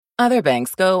Other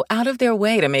banks go out of their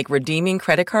way to make redeeming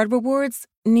credit card rewards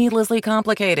needlessly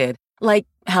complicated, like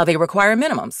how they require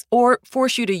minimums or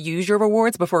force you to use your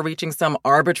rewards before reaching some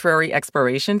arbitrary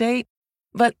expiration date.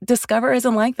 But Discover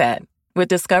isn't like that. With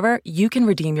Discover, you can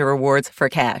redeem your rewards for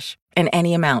cash in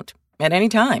any amount, at any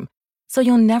time. So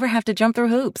you'll never have to jump through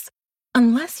hoops.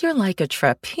 Unless you're like a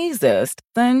trapezist,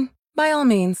 then by all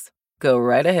means, go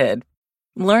right ahead.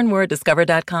 Learn more at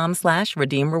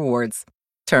discover.com/redeem rewards.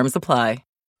 Terms apply.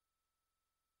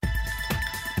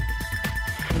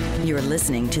 You're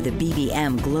listening to the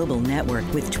BBM Global Network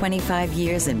with 25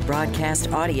 years in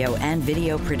broadcast audio and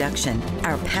video production.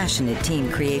 Our passionate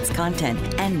team creates content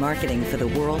and marketing for the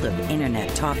world of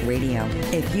Internet talk radio.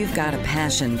 If you've got a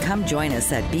passion, come join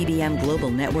us at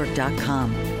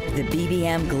bbmglobalnetwork.com. The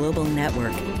BBM Global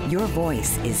Network. Your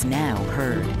voice is now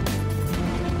heard.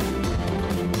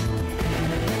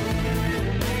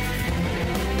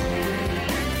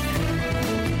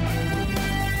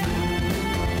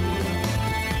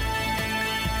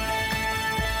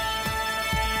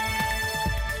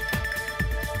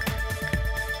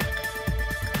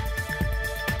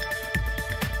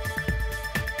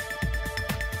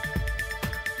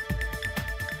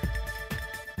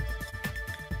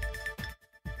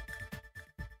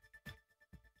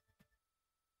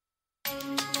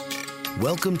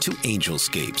 Welcome to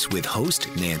Angelscapes with host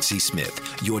Nancy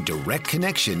Smith, your direct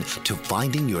connection to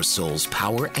finding your soul's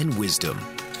power and wisdom.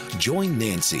 Join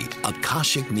Nancy,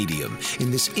 Akashic Medium,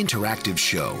 in this interactive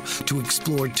show to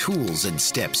explore tools and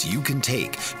steps you can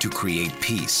take to create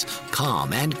peace,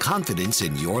 calm, and confidence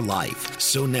in your life.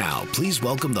 So now, please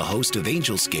welcome the host of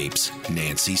Angelscapes,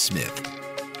 Nancy Smith.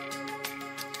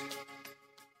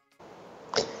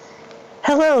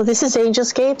 Hello, this is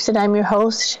Angelscapes, and I'm your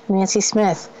host, Nancy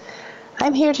Smith.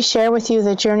 I'm here to share with you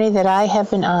the journey that I have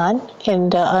been on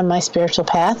on my spiritual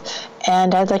path,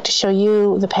 and I'd like to show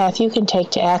you the path you can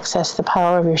take to access the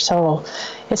power of your soul.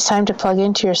 It's time to plug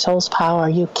into your soul's power.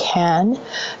 You can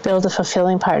build a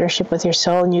fulfilling partnership with your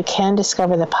soul, and you can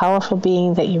discover the powerful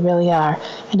being that you really are.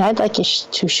 And I'd like to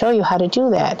show you how to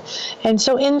do that. And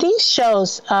so in these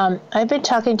shows, I've been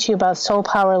talking to you about soul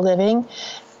power living,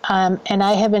 and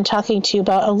I have been talking to you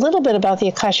about a little bit about the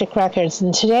Akashic Records.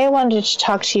 And today I wanted to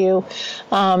talk to you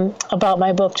about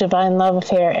my book, Divine Love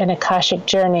Affair, An Akashic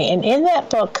Journey. And in that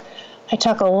book, I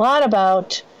talk a lot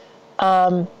about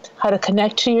how to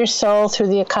connect to your soul through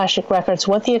the Akashic Records,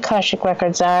 what the Akashic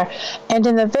Records are. And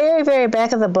in the very, very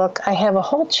back of the book, I have a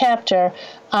whole chapter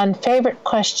on favorite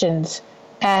questions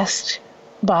asked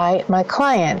by my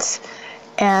clients.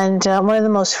 And one of the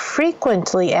most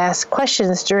frequently asked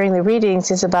questions during the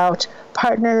readings is about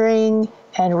partnering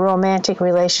and romantic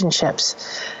relationships.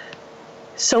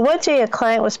 So one day a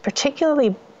client with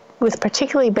particularly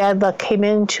bad luck came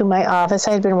into my office.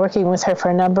 I had been working with her for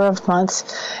a number of months,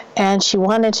 and she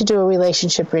wanted to do a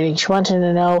relationship reading. She wanted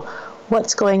to know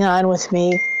what's going on with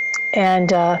me, and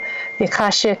could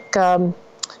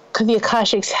the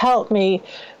Akashics help me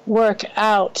work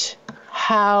out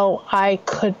how I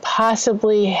could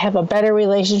possibly have a better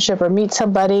relationship or meet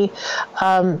somebody.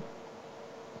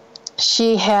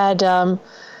 She had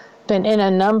been in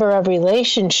a number of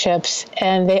relationships,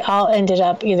 and they all ended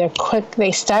up either quick.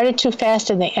 They started too fast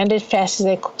and they ended fast as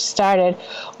they started,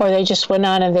 or they just went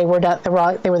on and they were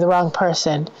the wrong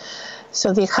person.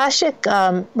 So the Akashic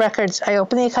Records, I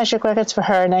opened the Akashic Records for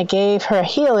her, and I gave her a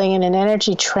healing and an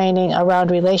energy training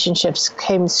around relationships.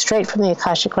 Came straight from the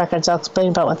Akashic Records. I'll explain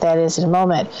about what that is in a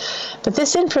moment. But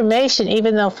this information,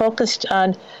 even though focused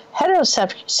on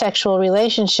heterosexual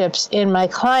relationships in my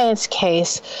client's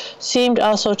case, seemed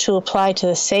also to apply to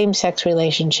the same-sex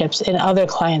relationships in other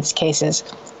clients' cases.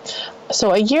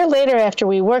 So a year later, after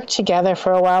we worked together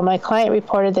for a while, my client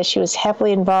reported that she was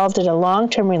happily involved in a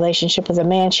long-term relationship with a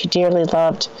man she dearly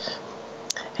loved.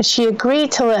 And she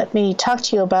agreed to let me talk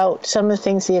to you about some of the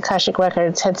things the Akashic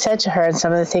Records had said to her and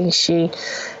some of the things she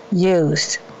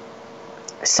used.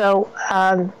 So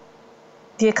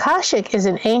the Akashic is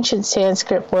an ancient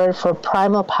Sanskrit word for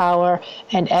primal power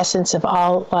and essence of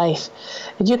all life.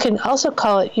 And you can also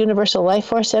call it universal life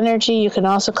force energy. You can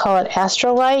also call it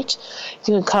astral light.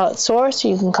 You can call it source, or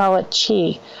you can call it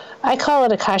chi. I call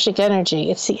it Akashic energy.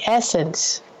 It's the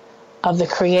essence of the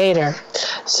Creator.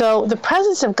 So the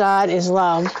presence of God is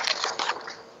love.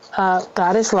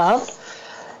 God is love.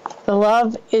 The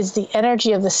love is the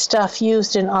energy of the stuff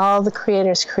used in all the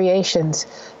Creator's creations.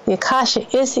 The Akasha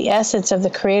is the essence of the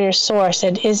Creator's source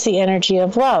and is the energy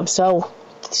of love. So,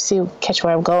 catch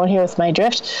where I'm going here with my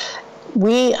drift?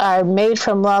 We are made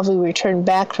from love. We return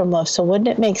back from love. So wouldn't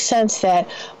it make sense that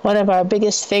one of our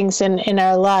biggest things in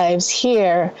our lives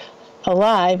here,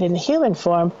 alive in human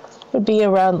form, would be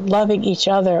around loving each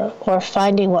other or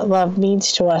finding what love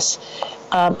means to us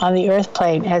on the earth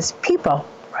plane as people,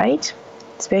 right?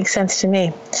 This makes sense to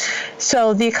me.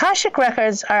 So the Akashic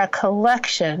Records are a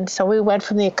collection. So we went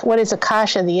from what is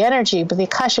Akasha, the energy, but the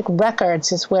Akashic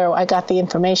Records is where I got the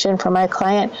information from my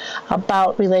client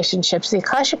about relationships. The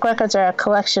Akashic Records are a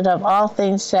collection of all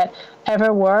things that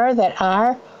ever were, that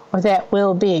are, or that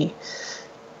will be.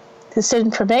 This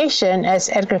information, as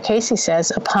Edgar Cayce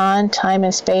says, upon time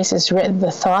and space is written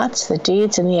the thoughts, the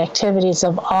deeds, and the activities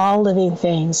of all living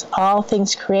things, all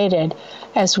things created,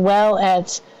 as well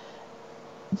as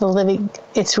the living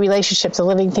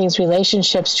thing's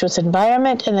relationships to its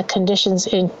environment and the conditions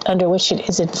under which it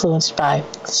is influenced by.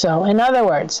 So, in other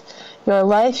words, your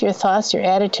life, your thoughts, your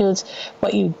attitudes,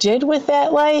 what you did with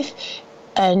that life,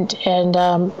 and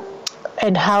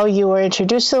how you were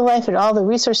introduced to life, and all the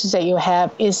resources that you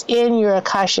have is in your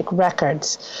Akashic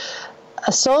Records.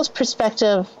 A soul's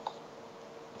perspective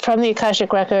from the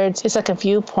Akashic Records is like a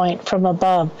viewpoint from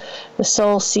above. The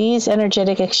soul sees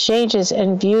energetic exchanges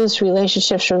and views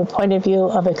relationships from the point of view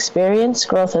of experience,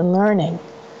 growth, and learning.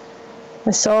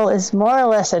 The soul is more or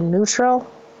less a neutral.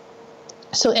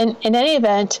 So in any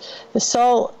event, the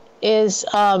soul is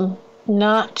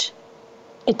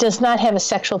it does not have a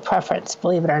sexual preference,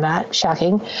 believe it or not.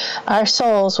 Shocking. Our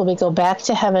souls, when we go back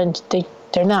to heaven,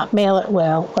 they're not male,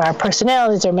 well, our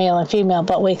personalities are male and female,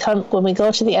 but when we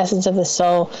go to the essence of the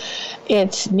soul,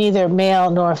 it's neither male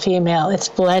nor female. It's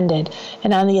blended.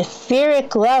 And on the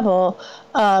etheric level,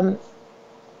 the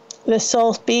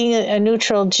soul being a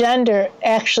neutral gender,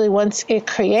 actually, once it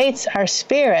creates our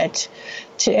spirit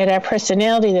and our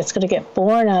personality that's going to get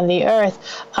born on the earth,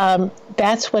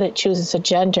 that's when it chooses a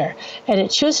gender. And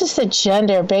it chooses the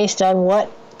gender based on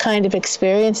what kind of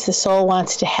experience the soul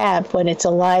wants to have when it's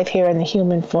alive here in the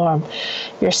human form.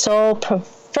 Your soul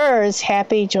prefers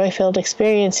happy, joy-filled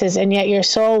experiences, and yet your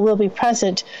soul will be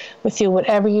present with you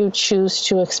whatever you choose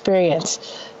to experience.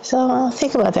 So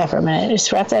think about that for a minute.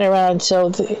 Just wrap that around.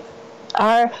 So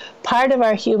our part of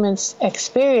our human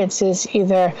experience is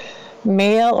either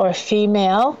male or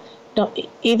female. No,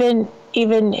 even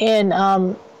in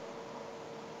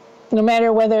no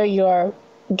matter whether you're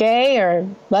gay or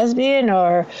lesbian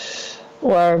or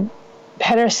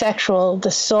heterosexual,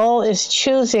 the soul is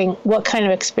choosing what kind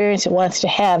of experience it wants to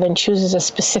have and chooses a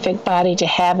specific body to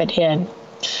have it in.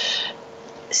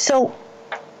 So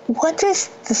what does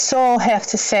the soul have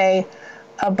to say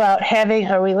about having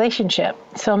a relationship?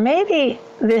 So maybe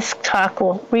this talk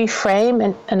will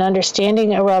reframe an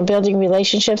understanding around building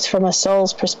relationships from a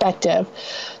soul's perspective.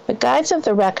 The Guides of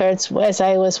the Records, as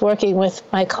I was working with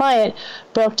my client,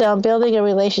 broke down building a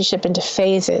relationship into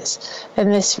phases.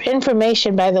 And this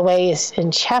information, by the way, is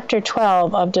in Chapter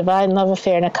 12 of Divine Love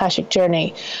Affair and Akashic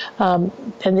Journey. And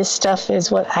this stuff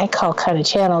is what I call kind of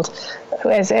channeled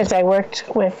as I worked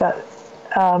with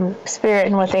Spirit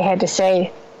and what they had to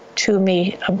say to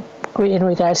me in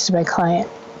regards to my client.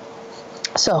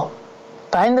 So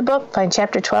find the book, find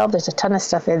Chapter 12. There's a ton of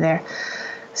stuff in there.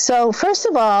 So first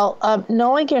of all,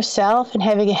 knowing yourself and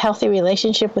having a healthy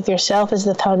relationship with yourself is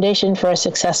the foundation for a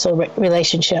successful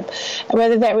relationship. And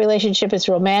whether that relationship is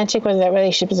romantic, whether that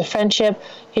relationship is a friendship,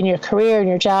 in your career, in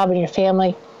your job, in your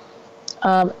family,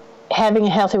 having a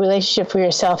healthy relationship for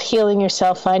yourself, healing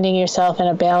yourself, finding yourself in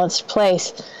a balanced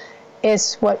place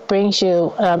is what brings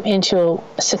you into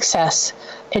success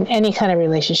in any kind of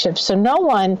relationship. So no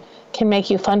one can make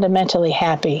you fundamentally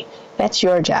happy. That's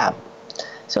your job.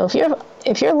 So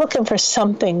if you're looking for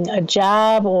something, a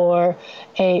job or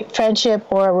a friendship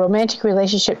or a romantic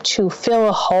relationship to fill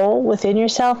a hole within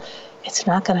yourself, it's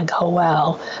not going to go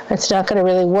well. It's not going to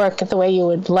really work the way you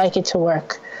would like it to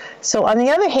work. So on the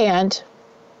other hand,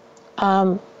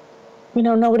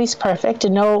 nobody's perfect,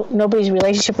 and nobody's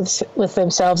relationship with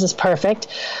themselves is perfect.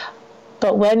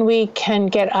 But when we can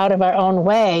get out of our own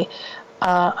way,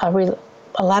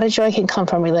 a lot of joy can come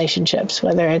from relationships,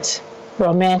 whether it's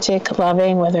romantic,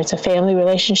 loving, whether it's a family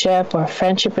relationship or a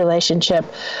friendship relationship.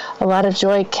 A lot of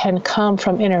joy can come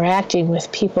from interacting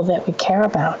with people that we care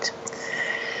about.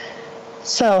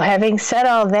 So having said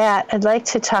all that, I'd like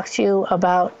to talk to you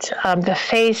about the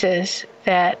phases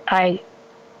that I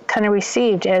kind of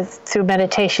received through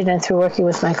meditation and through working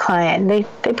with my client. And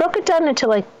they broke it down into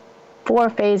like 4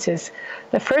 phases.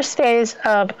 The first phase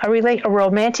of a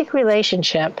romantic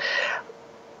relationship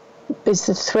is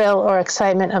the thrill or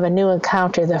excitement of a new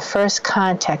encounter, the first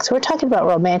contact. So we're talking about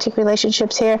romantic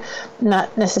relationships here,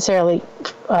 not necessarily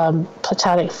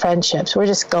platonic friendships. We're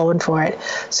just going for it.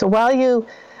 So while you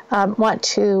want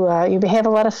to, you may have a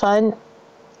lot of fun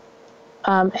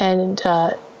and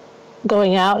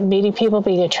going out and meeting people,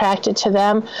 being attracted to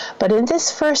them. But in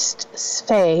this first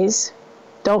phase,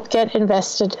 don't get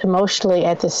invested emotionally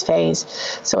at this phase.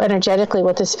 So energetically,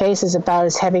 what this phase is about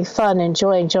is having fun,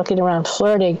 enjoying, joking around,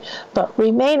 flirting, but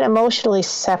remain emotionally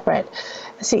separate.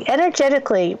 See,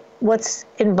 energetically, what's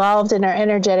involved in our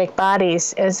energetic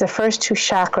bodies is the first two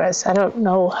chakras. I don't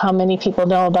know how many people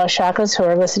know about chakras who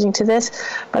are listening to this,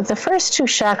 but the first two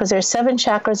chakras, there's 7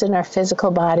 chakras in our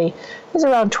physical body. There's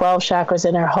around 12 chakras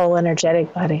in our whole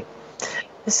energetic body.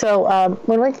 So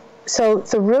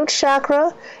the root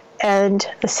chakra and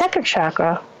the second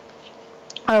chakra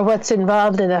are what's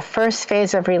involved in the first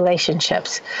phase of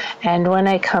relationships. And when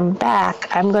I come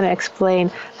back, I'm going to explain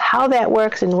how that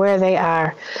works and where they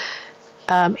are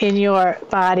in your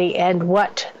body and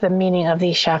what the meaning of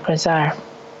these chakras are.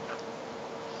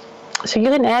 So you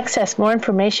can access more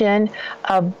information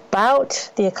about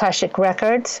the Akashic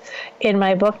Records in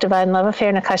my book, Divine Love Affair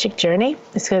and Akashic Journey.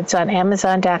 It's on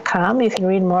Amazon.com. You can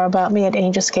read more about me at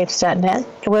angelscapes.net.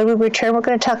 When we return, we're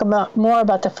going to talk more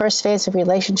about the first phase of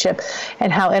relationship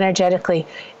and how energetically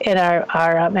in our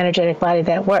energetic body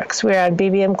that works. We're on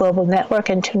BBM Global Network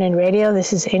and TuneIn Radio.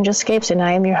 This is Angelscapes, and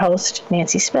I am your host,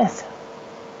 Nancy Smith.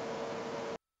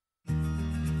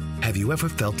 Have you ever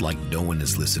felt like no one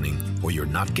is listening, or you're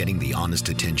not getting the honest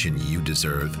attention you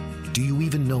deserve? Do you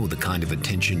even know the kind of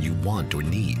attention you want or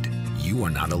need? You are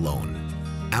not alone.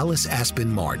 Alice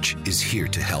Aspen March is here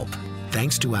to help.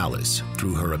 Thanks to Alice,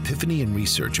 through her epiphany and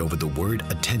research over the word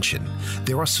attention,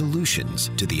 there are solutions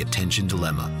to the attention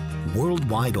dilemma.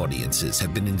 Worldwide audiences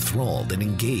have been enthralled and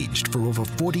engaged for over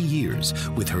 40 years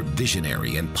with her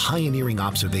visionary and pioneering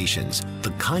observations.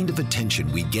 The kind of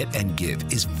attention we get and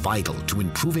give is vital to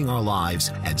improving our lives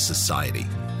and society.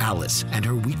 Alice and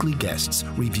her weekly guests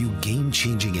review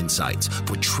game-changing insights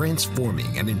for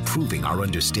transforming and improving our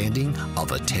understanding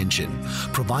of attention,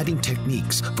 providing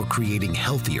techniques for creating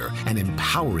healthier and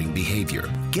empowering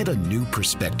behavior. Get a new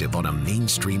perspective on a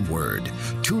mainstream word.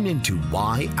 Tune into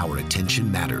Why Our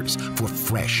Attention Matters for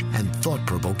fresh and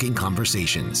thought-provoking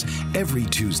conversations every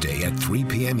Tuesday at 3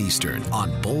 p.m. Eastern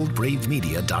on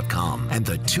BoldBraveMedia.com and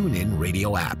the TuneIn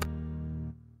Radio app.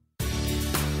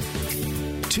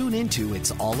 Tune into It's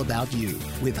All About You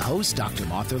with host Dr.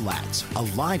 Martha Latz, a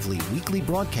lively weekly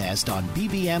broadcast on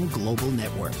BBM Global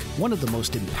Network, one of the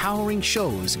most empowering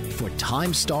shows for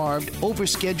time-starved,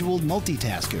 overscheduled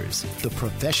multitaskers. The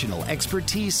professional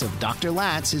expertise of Dr.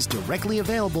 Latz is directly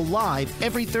available live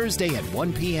every Thursday at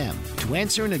 1 p.m. to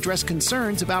answer and address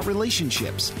concerns about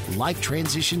relationships, life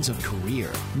transitions of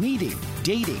career, meeting,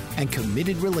 dating, and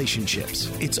committed relationships.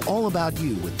 It's All About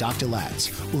You with Dr.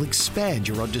 Latz will expand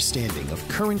your understanding of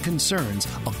current concerns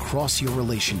across your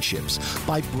relationships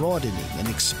by broadening and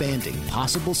expanding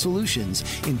possible solutions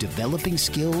in developing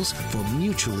skills for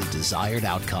mutually desired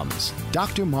outcomes.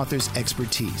 Dr. Martha's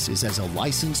expertise is as a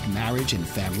licensed marriage and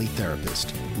family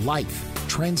therapist, life,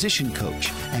 transition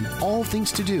coach, and all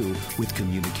things to do with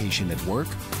communication at work,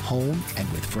 home, and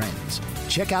with friends.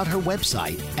 Check out her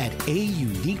website at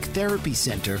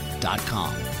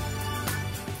auniquetherapycenter.com.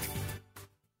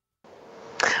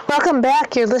 Welcome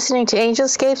back. You're listening to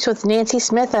Angelscapes with Nancy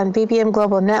Smith on BBM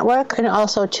Global Network and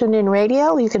also TuneIn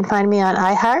Radio. You can find me on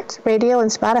iHeart Radio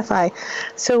and Spotify.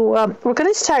 So we're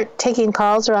going to start taking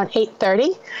calls around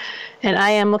 8:30, and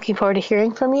I am looking forward to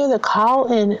hearing from you. The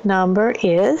call-in number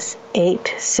is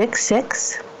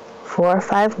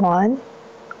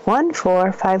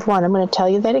 866-451-1451. I'm going to tell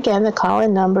you that again. The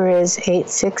call-in number is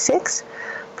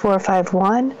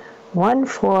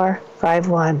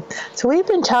 866-451-1451. So we've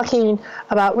been talking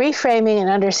about reframing and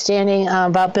understanding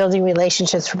about building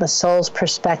relationships from a soul's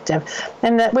perspective.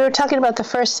 And that we were talking about the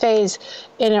first phase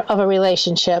of a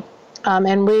relationship.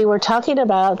 And we were talking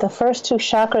about the first two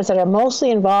chakras that are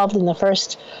mostly involved in the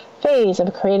first phase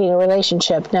of creating a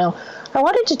relationship. Now, I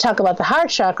wanted to talk about the heart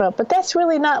chakra, but that's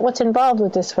really not what's involved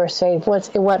with this first phase.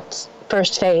 What's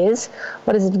first phase?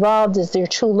 What is involved is your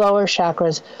two lower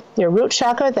chakras, your root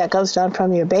chakra that goes down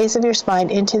from your base of your spine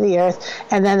into the earth,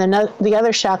 and then the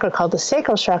other chakra called the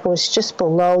sacral chakra, which is just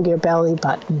below your belly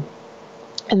button.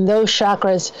 And those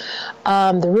chakras,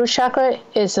 the root chakra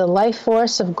is a life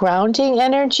force of grounding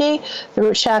energy. The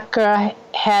root chakra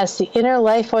has the inner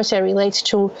life force that relates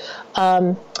to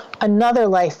another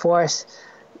life force.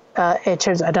 It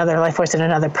turns another life force in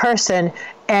another person.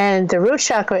 And the root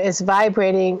chakra is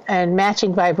vibrating and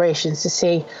matching vibrations to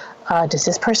see, does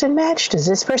this person match? Does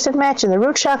this person match? And the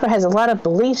root chakra has a lot of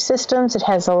belief systems. It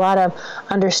has a lot of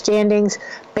understandings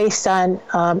based on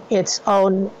its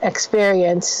own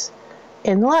experience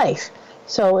in life.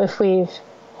 So if we've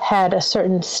had a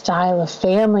certain style of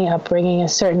family upbringing, a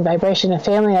certain vibration of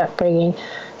family upbringing,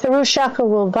 the root chakra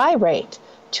will vibrate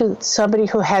to somebody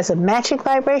who has a matching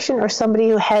vibration or somebody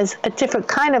who has a different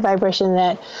kind of vibration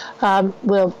that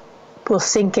will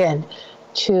sink in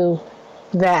to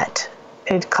that.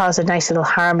 It causes a nice little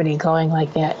harmony going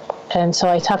like that. And so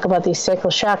I talk about these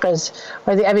sacral chakras,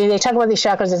 they talk about these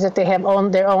chakras as if they have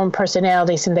their own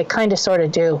personalities, and they kind of sort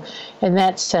of do in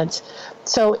that sense.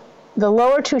 So the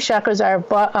lower two chakras are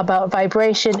about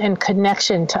vibration and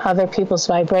connection to other people's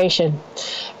vibration.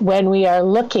 When we are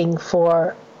looking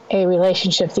for a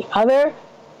relationship, the other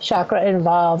chakra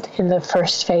involved in the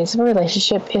first phase of a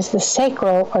relationship is the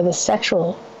sacral or the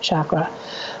sexual chakra.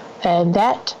 And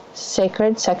that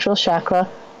sacred sexual chakra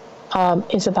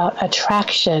is about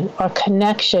attraction or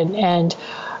connection, and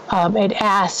it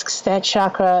asks, that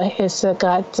chakra is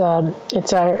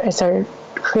it's our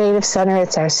creative center,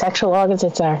 it's our sexual organs,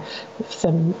 the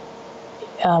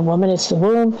woman it's the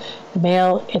womb, the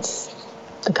male it's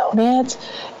the gonads,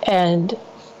 and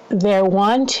they're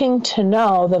wanting to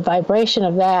know, the vibration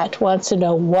of that wants to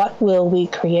know, what will we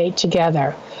create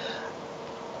together?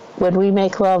 When we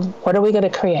make love, what are we going to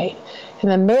create? And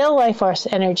the male life force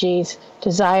energies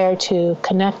desire to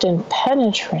connect and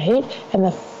penetrate, and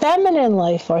the feminine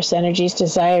life force energies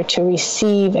desire to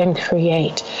receive and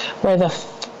create, where the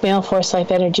male force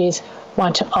life energies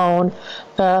want to own,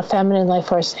 the feminine life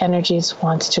force energies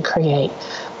wants to create.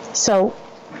 So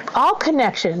all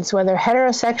connections, whether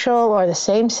heterosexual or the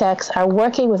same sex, are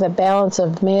working with a balance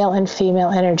of male and female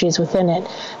energies within it.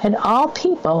 And all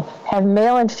people have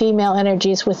male and female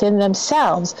energies within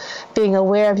themselves. Being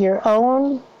aware of your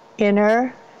own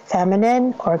inner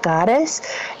feminine or goddess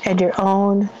and your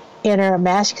own inner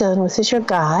masculine, which is your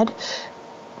God,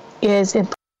 is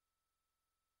important.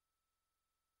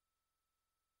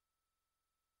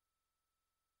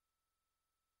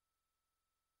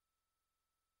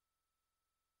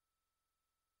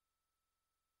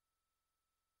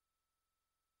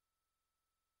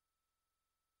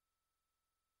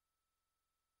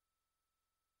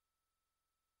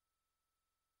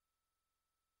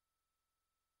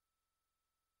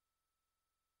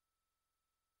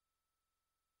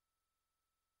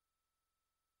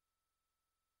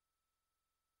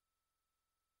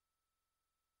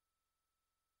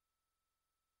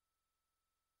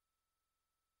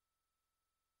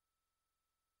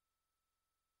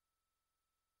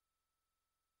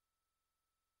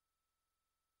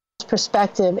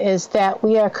 Perspective is that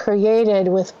we are created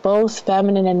with both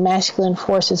feminine and masculine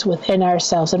forces within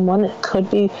ourselves, and one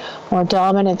could be more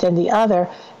dominant than the other.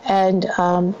 And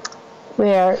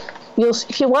where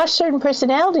if you watch certain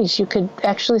personalities, you could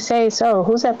actually say, so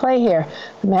who's at play here,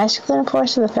 the masculine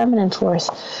force or the feminine force?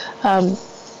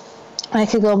 I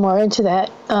could go more into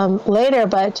that later,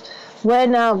 but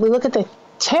when we look at the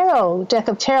deck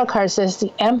of tarot cards, there's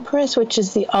the Empress, which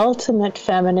is the ultimate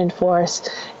feminine force,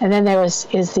 and then there is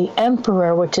the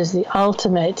Emperor, which is the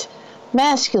ultimate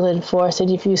masculine force.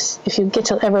 And if you get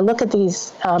to ever look at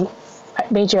these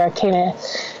major arcana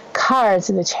cards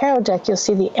in the tarot deck, you'll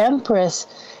see the Empress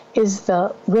is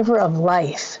the river of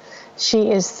life.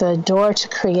 She is the door to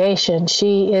creation.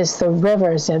 She is the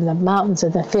rivers and the mountains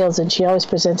and the fields, and she always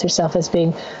presents herself as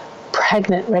being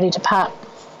pregnant, ready to pop.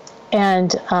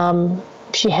 And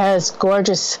she has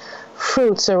gorgeous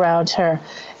fruits around her,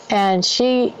 and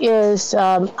she is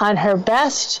on her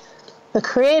best the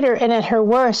creator, and at her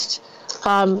worst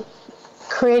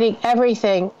creating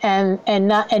everything and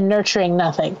nurturing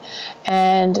nothing.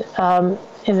 And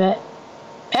in the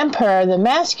Emperor, the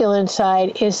masculine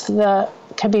side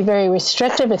can be very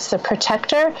restrictive. It's the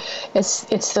protector. It's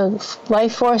the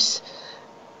life force,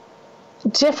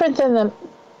 different than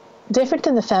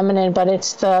the feminine, but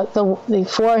it's the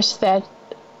force that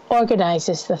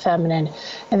organizes the feminine,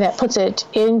 and that puts it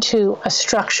into a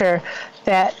structure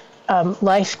that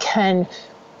life can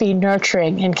be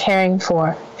nurturing and caring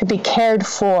for, and be cared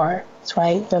for. That's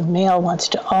why the male wants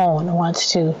to own,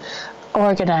 wants to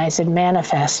organize and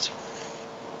manifest.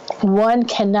 One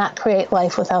cannot create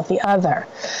life without the other.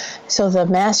 So the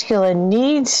masculine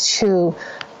needs to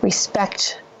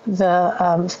respect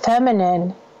the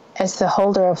feminine as the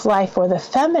holder of life, or the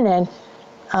feminine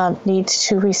needs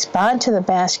to respond to the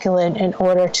masculine in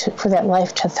order for that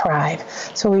life to thrive.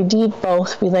 So we need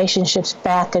both relationships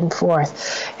back and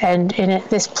forth. And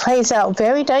this plays out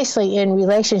very nicely in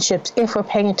relationships. If we're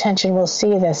paying attention, we'll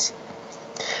see this.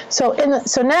 So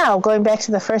now, going back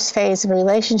to the first phase of a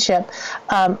relationship,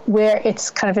 where it's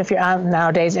kind of, if you're on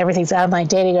nowadays, everything's online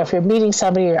dating, or if you're meeting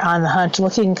somebody, you're on the hunt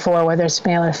looking for, whether it's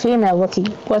male or female, looking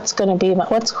what's going to be,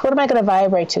 what am I going to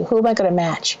vibrate to? Who am I going to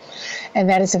match? And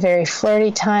that is a very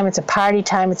flirty time. It's a party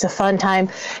time. It's a fun time.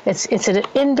 It's an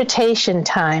invitation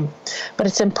time. But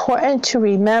it's important to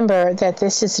remember that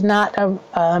this is not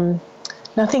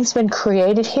Nothing's been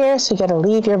created here, so you got to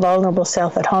leave your vulnerable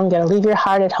self at home. You got to leave your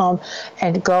heart at home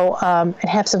and go and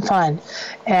have some fun,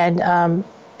 and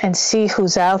see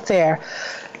who's out there.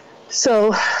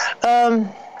 So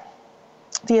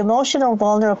the emotional,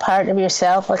 vulnerable part of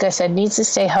yourself, like I said, needs to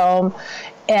stay home.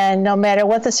 And no matter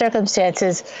what the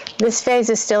circumstances, this phase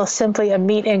is still simply a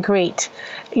meet and greet.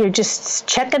 You're just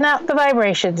checking out the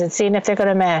vibrations and seeing if they're going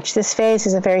to match. This phase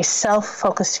is a very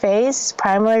self-focused phase.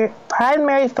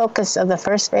 Primary focus of the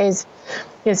first phase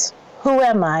is, who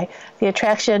am I? The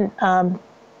attraction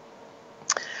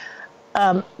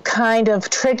kind of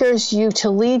triggers you to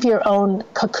leave your own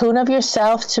cocoon of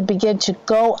yourself, to begin to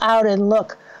go out and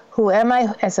look. Who am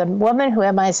I as a woman? Who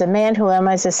am I as a man? Who am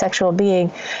I as a sexual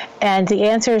being? And the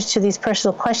answers to these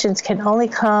personal questions can only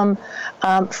come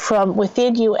from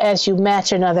within you as you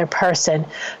match another person.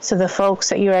 So the folks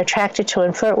that you're attracted to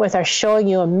and flirt with are showing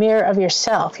you a mirror of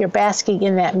yourself. You're basking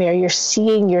in that mirror. You're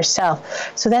seeing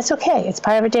yourself. So that's okay. It's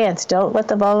part of a dance. Don't let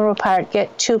the vulnerable part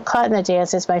get too caught in the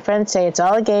dance. As my friends say, it's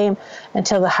all a game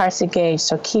until the heart's engaged.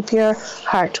 So keep your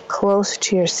heart close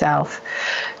to yourself.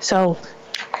 So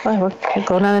we're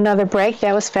going on another break.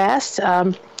 That was fast.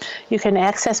 You can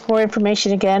access more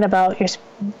information again about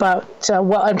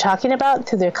what I'm talking about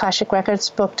through the Akashic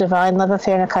Records book, Divine Love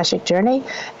Affair and Akashic Journey.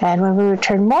 And when we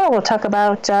return more, we'll talk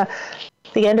about the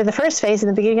end of the first phase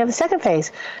and the beginning of the second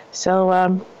phase. So we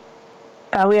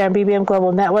are on BBM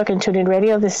Global Network and TuneIn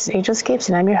Radio. This is Angelscapes,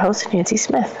 and I'm your host, Nancy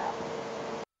Smith.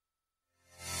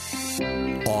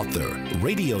 Author,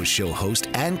 radio show host,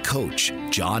 and coach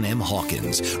John M.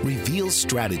 Hawkins reveals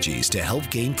strategies to help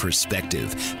gain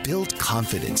perspective, build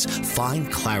confidence,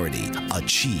 find clarity,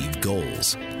 achieve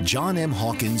goals. John M.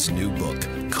 Hawkins' new book,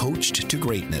 Coached to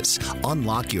Greatness,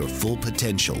 Unlock Your Full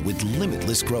Potential with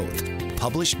Limitless Growth,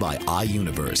 published by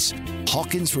iUniverse.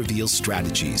 Hawkins reveals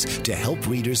strategies to help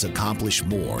readers accomplish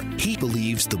more. He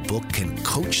believes the book can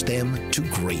coach them to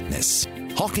greatness.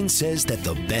 Hawkins says that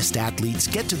the best athletes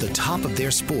get to the top of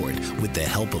their sport with the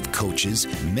help of coaches,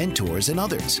 mentors, and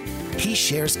others. He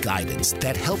shares guidance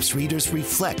that helps readers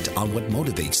reflect on what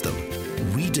motivates them,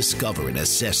 rediscover and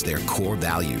assess their core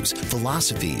values,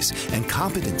 philosophies, and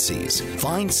competencies,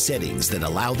 find settings that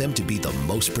allow them to be the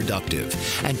most productive,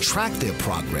 and track their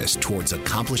progress towards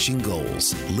accomplishing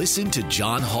goals. Listen to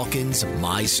John Hawkins'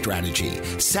 My Strategy,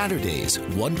 Saturdays,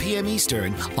 1 p.m.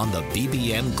 Eastern on the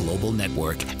BBM Global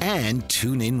Network and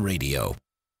TuneIn Radio.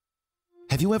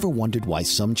 Have you ever wondered why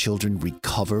some children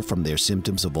recover from their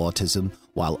symptoms of autism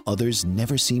while others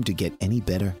never seem to get any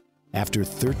better? After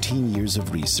 13 years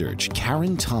of research,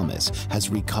 Karen Thomas has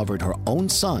recovered her own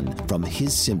son from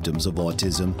his symptoms of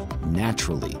autism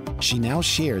naturally. She now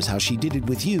shares how she did it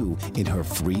with you in her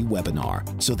free webinar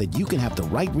so that you can have the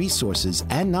right resources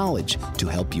and knowledge to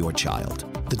help your child.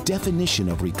 The definition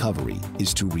of recovery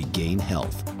is to regain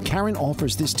health. Karen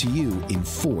offers this to you in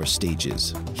 4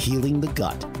 stages: healing the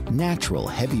gut, natural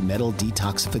heavy metal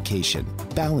detoxification,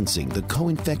 balancing the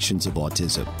co-infections of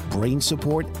autism, brain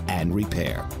support, and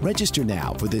repair. Register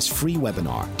now for this free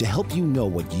webinar to help you know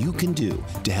what you can do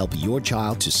to help your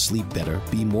child to sleep better,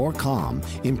 be more calm,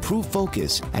 improve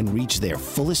focus, and reach their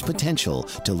fullest potential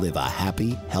to live a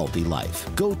happy, healthy life.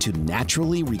 Go to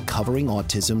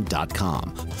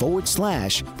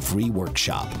naturallyrecoveringalautism.com/free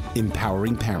workshop,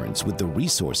 empowering parents with the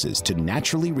resources to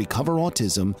naturally recover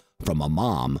autism from a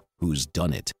mom who's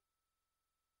done it.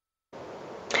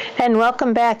 And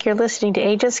welcome back. You're listening to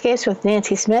Angelscapes with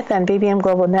Nancy Smith on BBM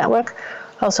Global Network,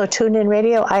 also TuneIn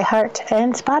Radio, iHeart,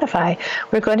 and Spotify.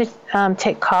 We're going to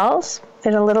take calls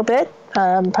in a little bit,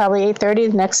 probably 8:30,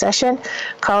 the next session.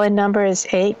 Call-in number is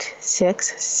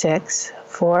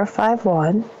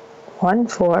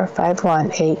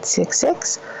 866-451-1451,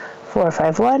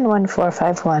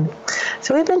 866-451-1451.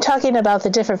 So we've been talking about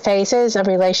the different phases of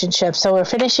relationships. So we're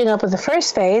finishing up with the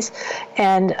first phase,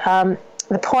 and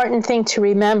the important thing to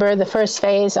remember, the first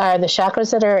phase are the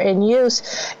chakras that are in use,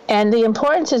 and the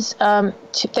importance is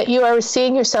that you are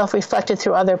seeing yourself reflected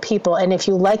through other people. And if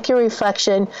you like your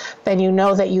reflection, then you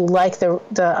know that you like the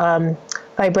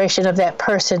vibration of that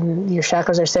person. Your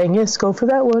chakras are saying, yes, go for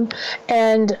that one.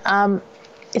 And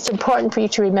it's important for you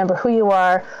to remember who you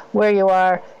are, where you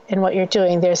are, and what you're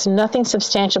doing. There's nothing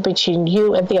substantial between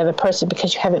you and the other person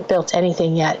because you haven't built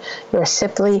anything yet. You're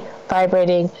simply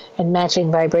vibrating and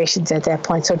matching vibrations at that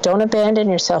point. So don't abandon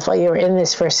yourself while you're in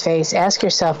this first phase. Ask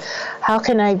yourself, how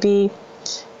can I be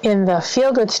in the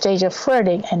feel-good stage of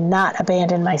flirting and not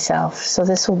abandon myself. So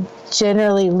this will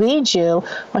generally lead you,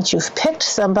 once you've picked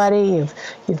somebody,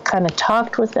 you've kind of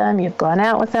talked with them, you've gone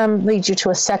out with them, leads you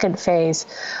to a second phase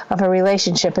of a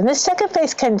relationship. And this second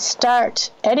phase can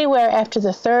start anywhere after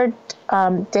the third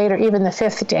date or even the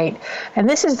fifth date. And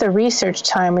this is the research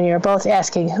time when you're both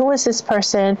asking, who is this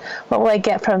person? What will I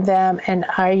get from them? And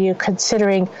are you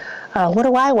considering, what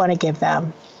do I want to give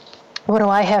them? What do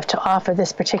I have to offer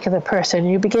this particular person?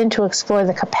 You begin to explore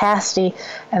the capacity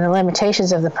and the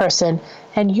limitations of the person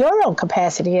and your own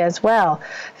capacity as well.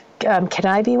 Can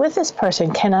I be with this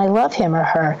person? Can I love him or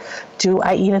her? Do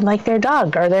I even like their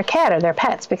dog or their cat or their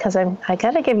pets? Because I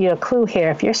got to give you a clue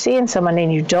here. If you're seeing someone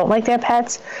and you don't like their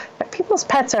pets, people's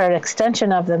pets are an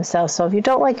extension of themselves. So if you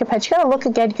don't like your pets, you got to look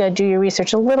again, you got to do your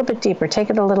research a little bit deeper,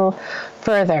 take it a little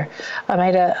further. I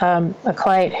had a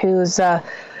client who's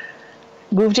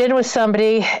moved in with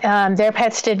somebody, their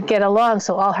pets didn't get along,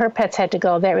 so all her pets had to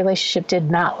go. That relationship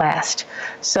did not last.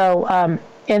 So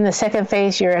in the second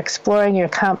phase, you're exploring your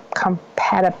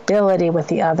compatibility with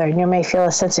the other, and you may feel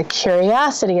a sense of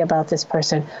curiosity about this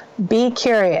person. Be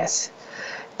curious.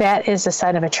 That is a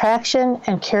sign of attraction,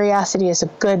 and curiosity is a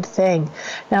good thing.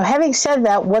 Now, having said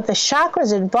that, what the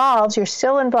chakras involves, you're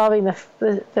still involving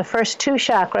the first two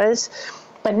chakras.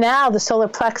 But now the solar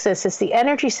plexus is the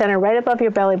energy center right above your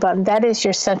belly button. That is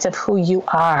your sense of who you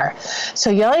are.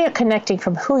 So you're connecting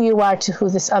from who you are to who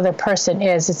this other person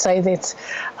is. It's like it's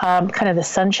kind of the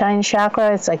sunshine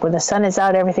chakra. It's like when the sun is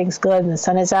out, everything's good, and the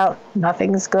sun is out,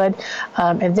 nothing's good.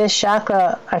 And this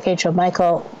chakra, Archangel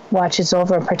Michael watches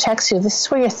over and protects you. This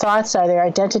is where your thoughts are, their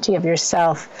identity of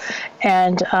yourself.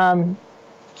 And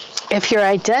if your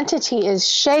identity is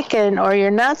shaken or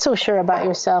you're not so sure about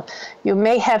yourself, you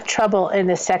may have trouble in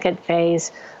the second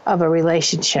phase of a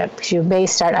relationship. You may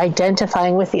start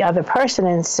identifying with the other person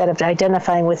instead of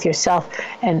identifying with yourself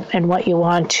and what you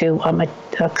want to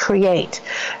create.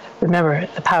 Remember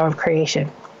the power of creation.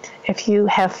 If you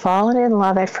have fallen in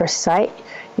love at first sight,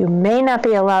 you may not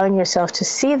be allowing yourself to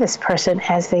see this person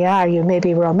as they are. You may be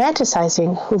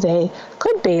romanticizing who they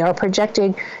could be or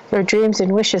projecting your dreams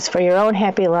and wishes for your own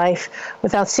happy life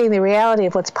without seeing the reality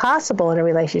of what's possible in a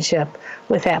relationship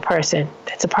with that person.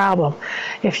 That's a problem.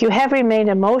 If you have remained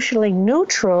emotionally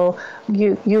neutral,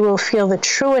 you will feel the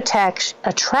true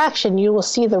attraction. You will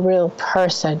see the real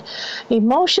person.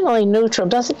 Emotionally neutral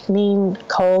doesn't mean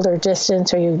cold or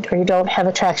distance, or you don't have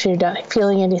attraction, you're not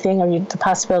feeling anything, or the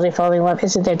possibility of falling in love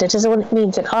isn't there. That isn't what it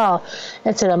means at all.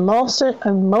 It's an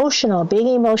emotional, being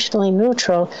emotionally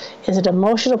neutral is an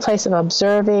emotional place of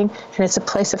observing, and it's a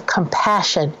place of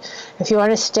compassion. If you are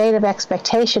in a state of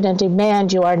expectation and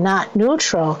demand, you are not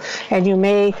neutral, and you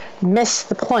may miss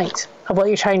the point of what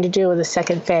you're trying to do in the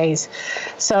second phase.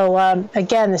 So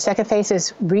again, the second phase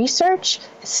is research.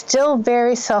 It's still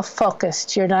very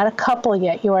self-focused. You're not a couple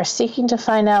yet. You are seeking to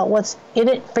find out what's in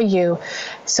it for you.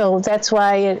 So that's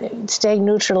why staying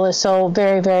neutral is so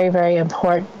very, very, very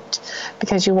important,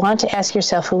 because you want to ask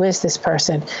yourself, who is this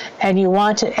person? And you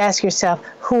want to ask yourself,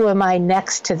 who am I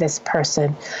next to this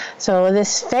person? So in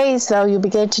this phase, though, you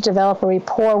begin to develop a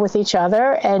rapport with each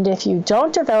other. And if you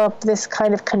don't develop this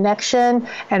kind of connection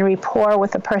and rapport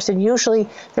with the person, usually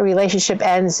the relationship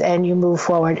ends and you move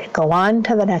forward and go on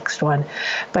to the next one.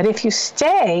 But if you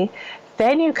stay,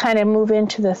 then you kind of move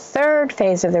into the third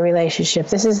phase of the relationship.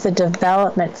 This is the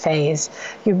development phase.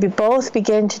 You both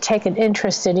begin to take an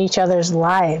interest in each other's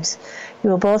lives.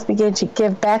 You will both begin to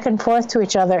give back and forth to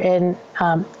each other in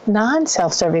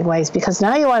non-self-serving ways, because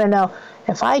now you want to know,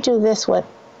 if I do this, what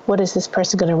is this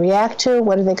person going to react to?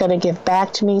 What are they going to give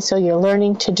back to me? So you're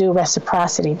learning to do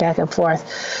reciprocity back and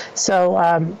forth.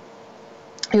 So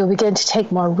you'll begin to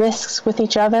take more risks with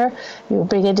each other. You'll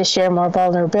begin to share more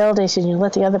vulnerabilities, and you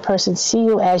let the other person see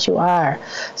you as you are.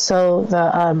 So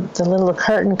the little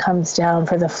curtain comes down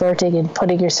for the flirting and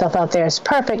putting yourself out there as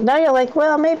perfect. Now you're like,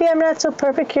 well, maybe I'm not so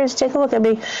perfect. Here's, take a look at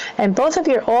me. And both of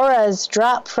your auras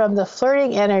drop from the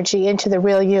flirting energy into the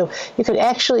real you. You could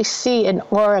actually see an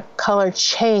aura color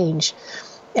change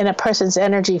in a person's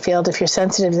energy field, if you're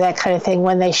sensitive to that kind of thing,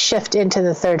 when they shift into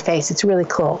the third phase. It's really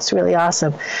cool. It's really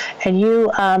awesome. And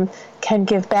you can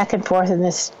give back and forth in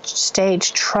this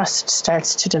stage. Trust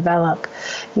starts to develop.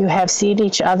 You have seen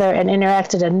each other and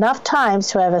interacted enough times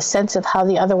to have a sense of how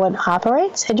the other one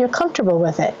operates, and you're comfortable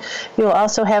with it. You will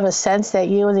also have a sense that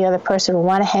you and the other person will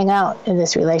want to hang out in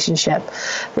this relationship.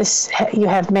 You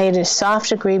have made a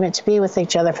soft agreement to be with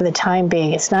each other for the time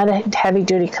being. It's not a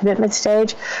heavy-duty commitment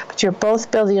stage, but you're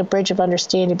both building a bridge of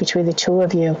understanding between the two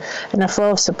of you, and a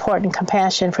flow of support and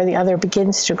compassion for the other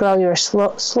begins to grow. You're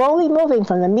slowly moving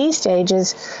from the me stage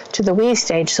stages to the we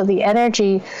stage. So the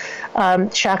energy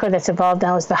chakra that's involved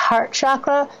now is the heart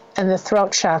chakra and the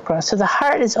throat chakra. So the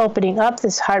heart is opening up,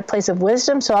 this heart place of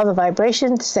wisdom. So all the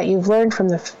vibrations that you've learned from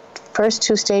the first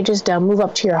 2 stages now move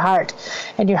up to your heart,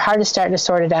 and your heart is starting to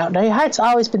sort it out. Now your heart's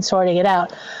always been sorting it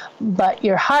out, but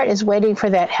your heart is waiting for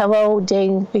that hello,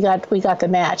 ding, we got the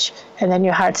match. And then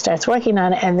your heart starts working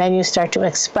on it, and then you start to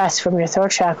express from your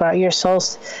throat chakra. Your soul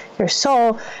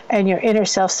and your inner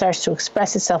self starts to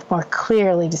express itself more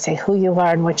clearly to say who you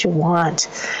are and what you want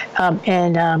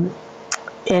in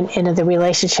the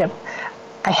relationship.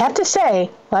 I have to say,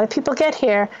 a lot of people get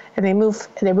here and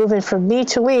they're moving from me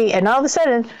to we, and all of a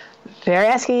sudden they're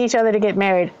asking each other to get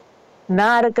married.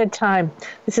 Not a good time.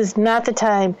 This is not the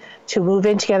time to move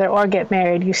in together or get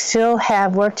married. You still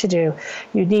have work to do.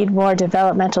 You need more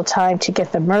developmental time to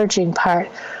get the merging part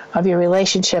of your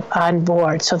relationship on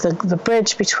board. So the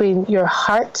bridge between your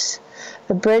hearts,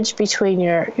 the bridge between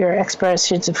your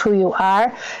expressions of who you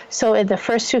are. So in the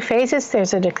first 2 phases,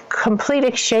 there's a complete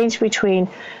exchange between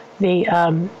the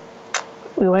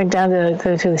we went down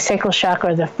to the sacral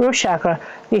chakra, the root chakra.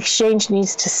 The exchange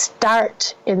needs to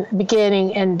start in the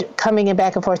beginning and coming in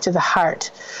back and forth to the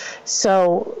heart.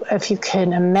 So if you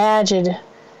can imagine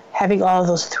having all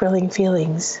those thrilling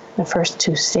feelings in the first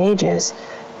 2 stages,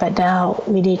 but now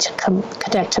we need to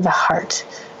connect to the heart.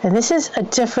 And this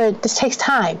takes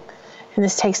time. And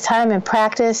this takes time and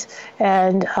practice.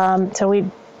 And so we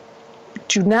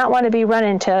do not want to be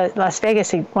running to Las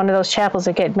Vegas, one of those chapels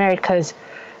that get married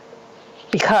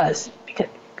because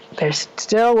there's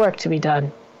still work to be done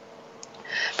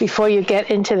before you get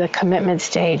into the commitment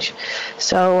stage.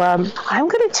 So I'm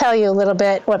going to tell you a little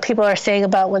bit what people are saying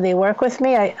about when they work with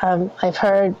me. I've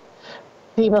heard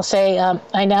people say,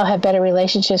 I now have better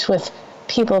relationships with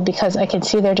people because I can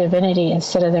see their divinity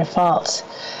instead of their faults.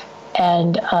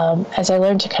 And as I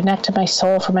learn to connect to my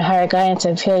soul for my higher guidance,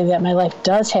 I'm feeling that my life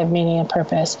does have meaning and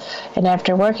purpose. And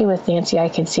after working with Nancy, I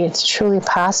can see it's truly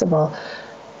possible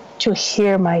to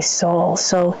hear my soul.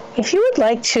 So if you would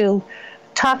like to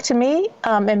talk to me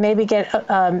and maybe get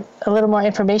a little more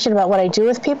information about what I do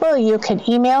with people, you can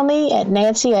email me at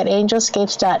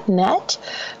nancy@angelscapes.net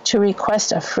to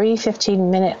request a free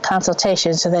 15-minute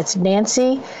consultation. So that's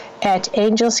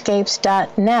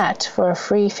nancy@angelscapes.net for a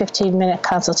free 15-minute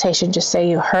consultation. Just say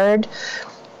you heard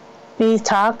me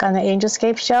talk on the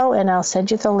Angelscape show, and I'll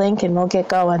send you the link and we'll get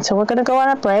going. So we're going to go on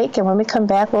a break, and when we come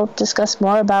back, we'll discuss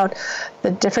more about the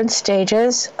different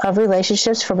stages of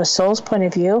relationships from a soul's point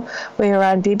of view. We are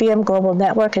on BBM Global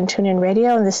Network and TuneIn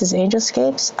Radio, and this is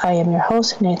Angelscapes. I am your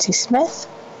host, Nancy Smith,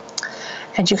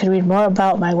 and you can read more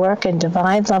about my work in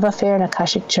Divine Love Affair and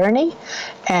Akashic Journey,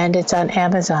 and it's on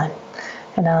Amazon.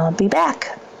 And I'll be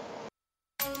back.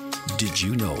 Did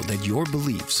you know that your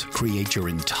beliefs create your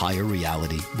entire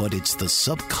reality, but it's the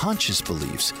subconscious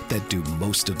beliefs that do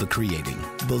most of the creating?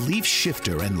 Belief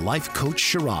shifter and life coach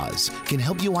Shiraz can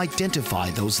help you identify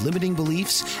those limiting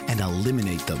beliefs and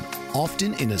eliminate them,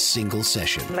 often in a single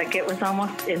session. Like it was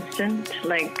almost instant,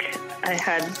 like I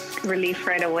had relief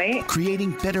right away.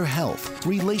 Creating better health,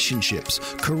 relationships,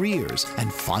 careers,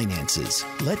 and finances.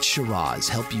 Let Shiraz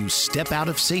help you step out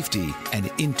of safety and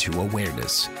into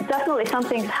awareness. Definitely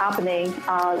something's happening.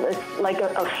 It's like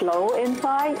a flow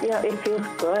inside. It feels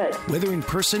good. Whether in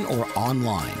person or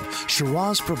online,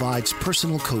 Shiraz provides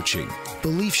personal coaching,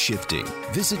 belief shifting.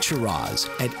 Visit Shiraz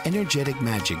at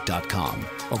energeticmagic.com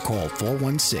or call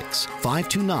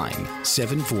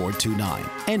 416-529-7429.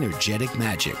 Energetic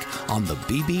Magic on the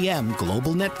BBM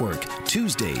Global Network,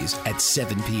 Tuesdays at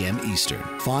 7 p.m. Eastern.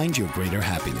 Find your greater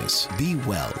happiness. Be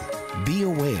well. Be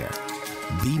aware.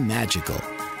 Be magical.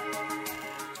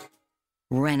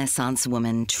 Renaissance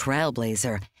woman,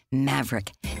 trailblazer,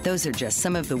 maverick. Those are just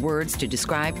some of the words to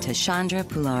describe Tashandra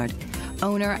Poulard,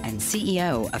 owner and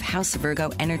CEO of House of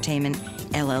Virgo Entertainment,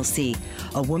 LLC,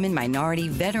 a woman minority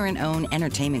veteran-owned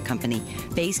entertainment company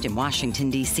based in Washington,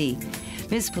 D.C.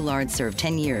 Ms. Poulard served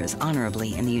 10 years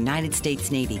honorably in the United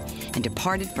States Navy and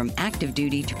departed from active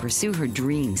duty to pursue her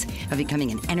dreams of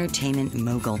becoming an entertainment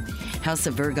mogul. House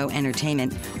of Virgo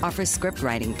Entertainment offers script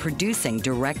writing, producing,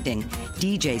 directing,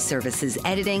 DJ services,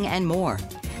 editing, and more.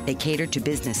 They cater to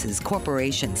businesses,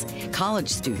 corporations, college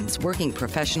students, working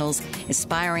professionals,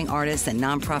 aspiring artists, and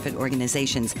nonprofit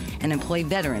organizations, and employ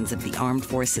veterans of the armed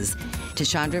forces.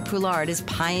 Tashandra Poulard is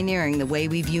pioneering the way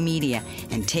we view media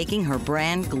and taking her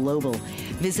brand global.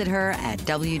 Visit her at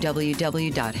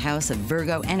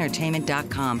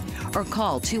www.houseofvirgoentertainment.com or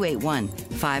call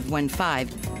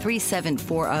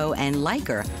 281-515-3740 and like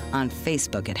her on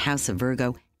Facebook at House of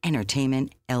Virgo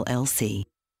Entertainment, LLC.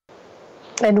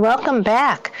 And welcome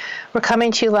back. We're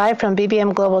coming to you live from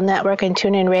BBM Global Network and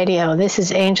TuneIn Radio. This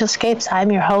is Angelscapes.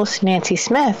 I'm your host, Nancy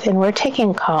Smith, and we're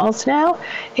taking calls now,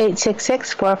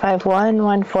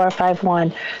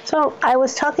 866-451-1451. So I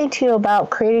was talking to you about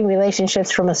creating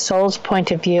relationships from a soul's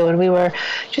point of view, and we were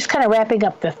just kind of wrapping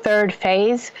up the third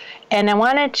phase. And I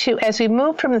wanted to, as we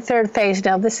move from the third phase,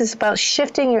 now this is about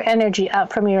shifting your energy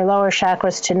up from your lower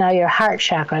chakras to now your heart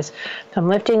chakras. So I'm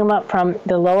lifting them up from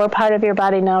the lower part of your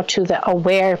body now to the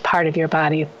aware part of your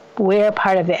body. We're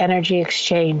part of the energy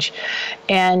exchange.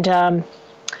 And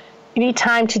you need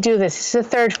time to do this. This is the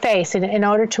third phase. And in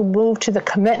order to move to the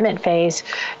commitment phase,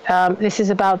 this is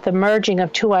about the merging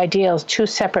of two ideals, two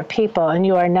separate people, and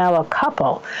you are now a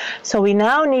couple. So we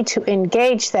now need to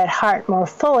engage that heart more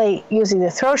fully using the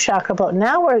throat chakra, but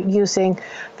now we're using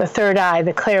the third eye,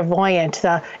 the clairvoyant,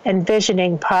 the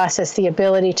envisioning process, the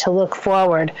ability to look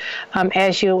forward.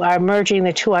 As you are merging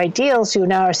the two ideals, you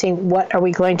now are seeing what are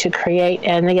we going to create,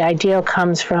 and the ideal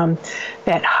comes from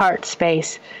that heart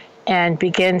space and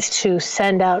begins to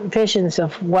send out visions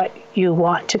of what you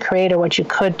want to create or what you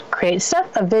could create. It's not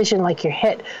a vision like you're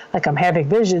hit, like I'm having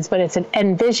visions, but it's an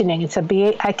envisioning. It's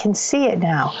I can see it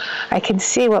now. I can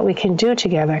see what we can do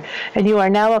together. And you are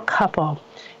now a couple.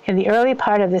 In the early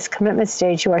part of this commitment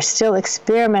stage, you are still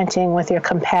experimenting with your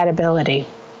compatibility.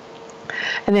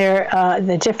 And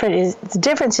the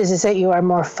difference is that you are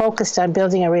more focused on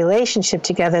building a relationship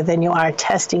together than you are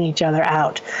testing each other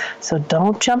out. So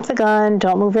don't jump the gun.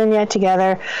 Don't move in yet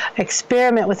together.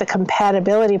 Experiment with the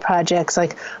compatibility projects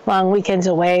like long weekends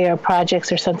away or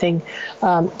projects or something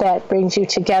that brings you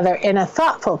together in a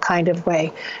thoughtful kind of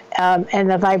way. And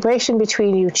the vibration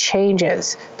between you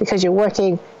changes because you're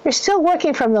still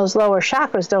working from those lower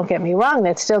chakras, don't get me wrong.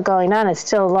 That's still going on. It's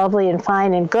still lovely and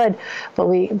fine and good. But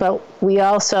we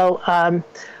also,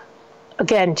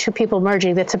 again, two people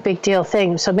merging, that's a big deal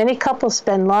thing. So many couples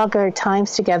spend longer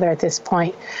times together at this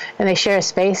point, and they share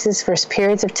spaces for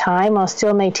periods of time while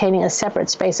still maintaining a separate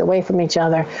space away from each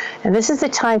other. And this is the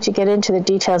time to get into the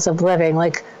details of living,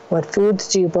 like what foods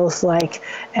do you both like,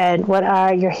 and what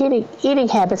are your eating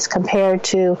habits compared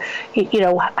to,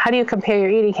 how do you compare your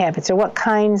eating habits, or what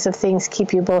kinds of things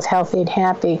keep you both healthy and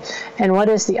happy, and what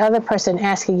is the other person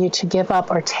asking you to give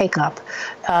up or take up,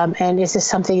 and is this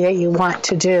something that you want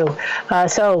to do?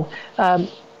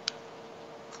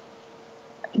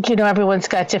 Everyone's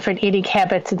got different eating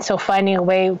habits, and so finding a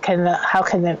way, how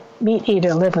can the meat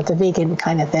eater live with the vegan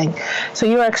kind of thing? So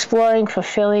you are exploring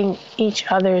fulfilling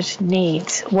each other's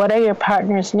needs. What are your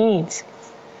partner's needs?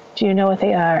 Do you know what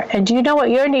they are? And do you know what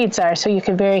your needs are, so you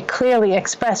can very clearly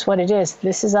express what it is?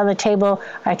 This is on the table.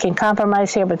 I can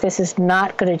compromise here, but this is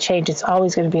not going to change. It's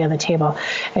always going to be on the table.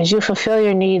 As you fulfill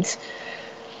your needs,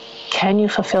 can you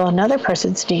fulfill another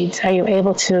person's needs? Are you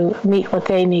able to meet what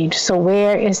they need? So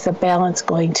where is the balance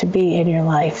going to be in your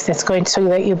life that's going to so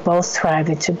that you both thrive,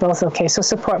 that you're both okay? So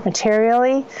support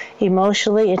materially,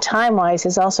 emotionally, and time-wise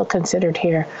is also considered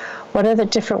here. What are the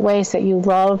different ways that you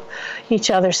love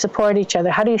each other, support each other?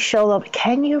 How do you show love?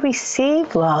 Can you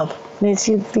receive love?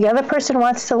 The other person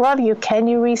wants to love you. Can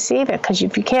you receive it? Because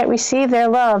if you can't receive their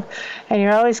love and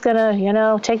you're always going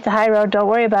to, take the high road, don't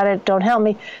worry about it, don't help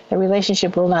me, the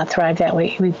relationship will not thrive that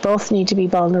way. We both need to be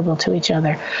vulnerable to each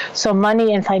other. So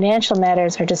money and financial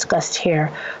matters are discussed here.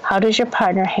 How does your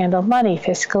partner handle money,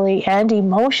 physically and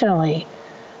emotionally?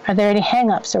 Are there any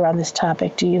hang-ups around this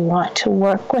topic? Do you want to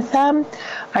work with them?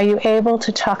 Are you able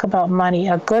to talk about money?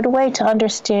 A good way to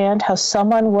understand how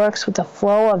someone works with the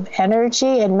flow of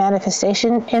energy and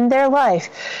manifestation in their life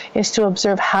is to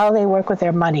observe how they work with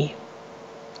their money.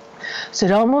 So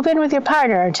don't move in with your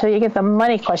partner until you get the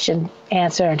money question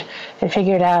answered and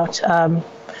figured out,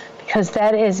 because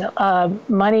that is,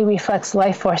 money reflects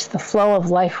life force, the flow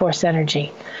of life force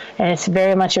energy, and it's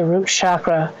very much a root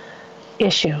chakra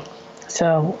issue.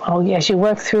 So as you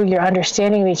work through your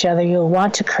understanding of each other, you'll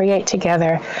want to create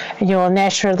together, and you will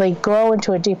naturally grow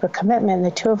into a deeper commitment, and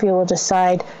the two of you will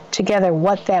decide together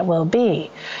what that will be.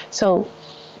 So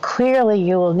clearly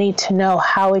you will need to know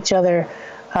how each other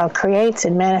creates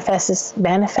and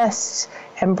manifests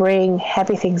and bring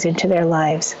happy things into their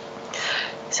lives.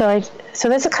 So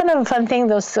that's a kind of a fun thing,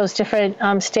 those different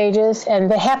stages, and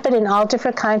they happen in all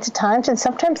different kinds of times, and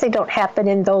sometimes they don't happen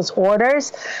in those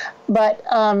orders, but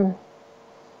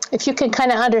if you can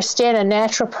kind of understand a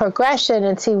natural progression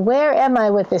and see, where am I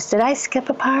with this? Did I skip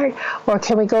a part? Or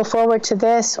can we go forward to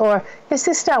this? Or is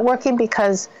this not working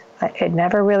because it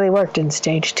never really worked in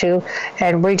stage 2,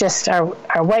 and we just are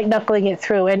white-knuckling it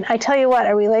through? And I tell you what,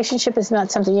 a relationship is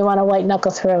not something you want to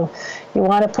white-knuckle through. You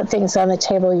want to put things on the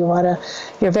table.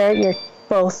 You're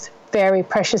both very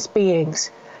precious beings.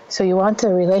 So you want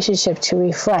the relationship to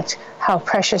reflect how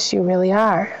precious you really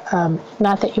are.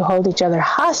 Not that you hold each other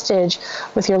hostage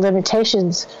with your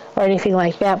limitations or anything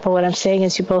like that, but what I'm saying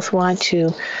is you both want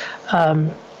to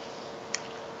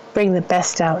bring the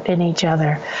best out in each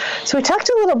other. So we talked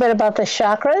a little bit about the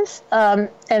chakras, and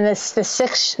the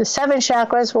 7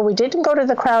 chakras. Well, we didn't go to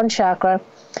the crown chakra,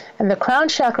 and the crown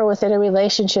chakra within a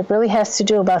relationship really has to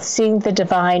do about seeing the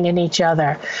divine in each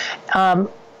other.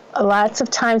 Lots of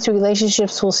times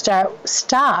relationships will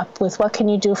stop with, what can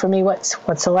you do for me? What's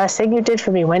the last thing you did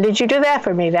for me? When did you do that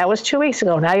for me? That was 2 weeks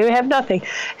ago. Now you have nothing.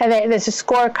 And there's a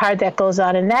scorecard that goes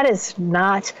on, and that is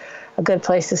not a good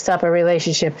place to stop a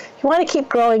relationship. You want to keep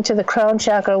growing to the crown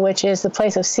chakra, which is the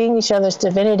place of seeing each other's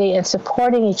divinity and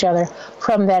supporting each other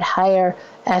from that higher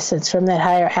essence, from that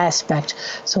higher aspect.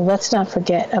 So let's not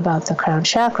forget about the crown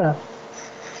chakra.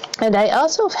 And I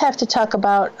also have to talk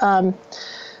about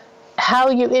how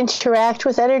you interact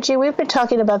with energy. We've been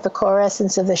talking about the core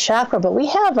essence of the chakra, but we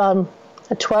have the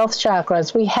 12th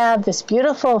chakras. We have this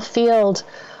beautiful field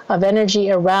of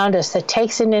energy around us that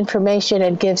takes in information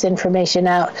and gives information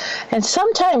out. And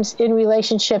sometimes in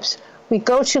relationships, we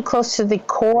go too close to the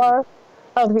core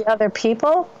of the other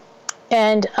people,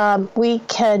 and we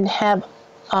can have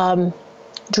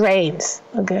drains.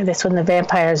 Okay, that's when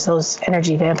those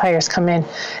energy vampires come in.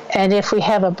 And if we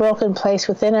have a broken place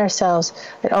within ourselves,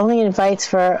 it only invites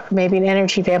for maybe an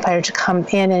energy vampire to come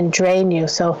in and drain you.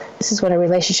 So this is when a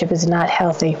relationship is not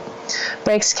healthy.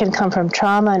 Breaks can come from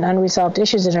trauma and unresolved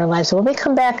issues in our lives. So when we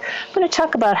come back, I'm going to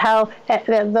talk about how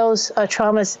those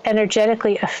traumas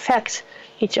energetically affect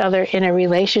each other in a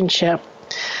relationship.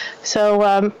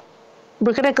 So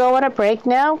we're going to go on a break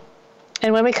now.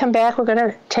 And when we come back, we're going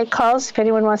to take calls. If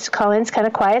anyone wants to call in, it's kind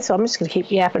of quiet, so I'm just going to keep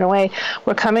yapping away.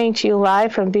 We're coming to you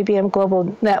live from BBM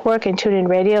Global Network and TuneIn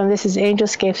Radio, and this is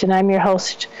Angelscapes, and I'm your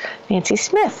host, Nancy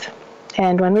Smith.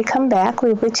 And when we come back,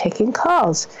 we'll be taking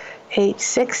calls,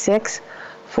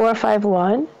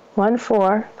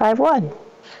 866-451-1451.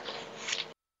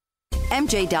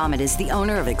 MJ Dommett is the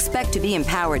owner of Expect to Be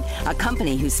Empowered, a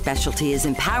company whose specialty is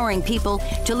empowering people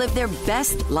to live their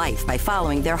best life by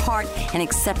following their heart and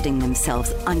accepting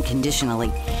themselves unconditionally.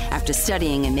 After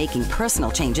studying and making personal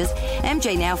changes,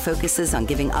 MJ now focuses on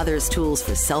giving others tools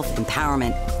for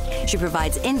self-empowerment. She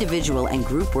provides individual and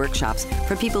group workshops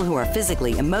for people who are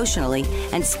physically, emotionally,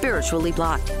 and spiritually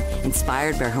blocked.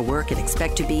 Inspired by her work at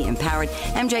Expect to Be Empowered,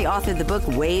 MJ authored the book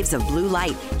Waves of Blue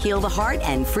Light, Heal the Heart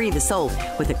and Free the Soul,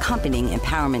 with accompanying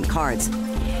empowerment cards.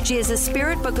 She is a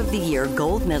Spirit Book of the Year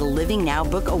Gold Medal Living Now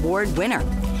Book Award winner.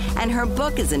 And her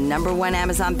book is a #1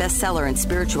 Amazon bestseller in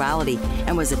spirituality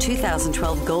and was a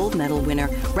 2012 Gold Medal winner,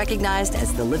 recognized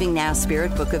as the Living Now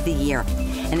Spirit Book of the Year.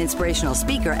 An inspirational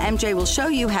speaker, MJ will show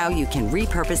you how you can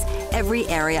repurpose every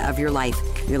area of your life.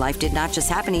 Your life did not just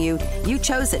happen to you. You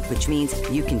chose it, which means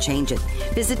you can change it.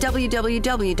 Visit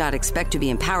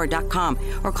www.expecttobeempowered.com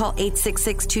or call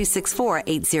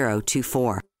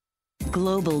 866-264-8024.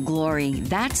 Global Glory.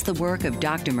 That's the work of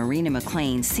Dr. Marina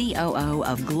McLean, COO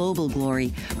of Global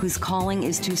Glory, whose calling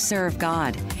is to serve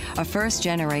God. A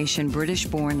first-generation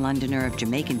British-born Londoner of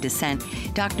Jamaican descent,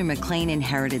 Dr. McLean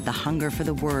inherited the hunger for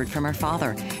the Word from her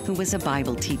father, who was a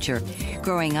Bible teacher.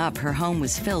 Growing up, her home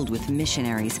was filled with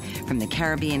missionaries from the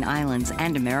Caribbean islands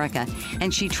and America,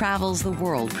 and she travels the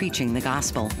world preaching the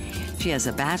gospel. She has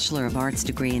a Bachelor of Arts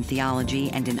degree in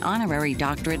theology and an honorary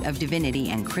doctorate of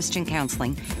divinity and Christian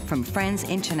counseling from Friends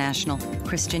International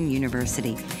Christian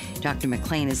University. Dr.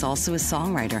 McLean is also a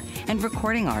songwriter and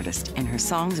recording artist, and her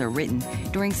songs are written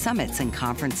during summits and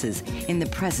conferences in the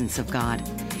presence of God.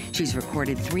 She's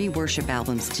recorded 3 worship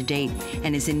albums to date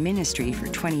and is in ministry for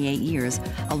 28 years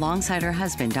alongside her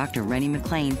husband, Dr. Rennie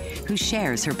McLean, who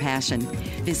shares her passion.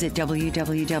 Visit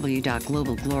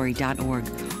www.globalglory.org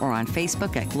or on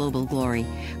Facebook at Global Glory.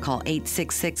 Call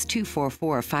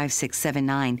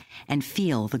 866-244-5679 and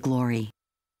feel the glory.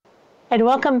 And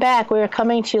welcome back. We are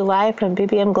coming to you live from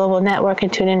BBM Global Network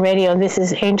and TuneIn Radio. This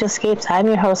is Angelscapes. I'm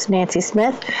your host, Nancy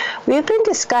Smith. We've been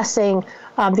discussing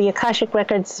the Akashic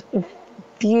Records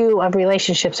view of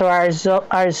relationships, or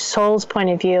our soul's point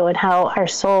of view, and how our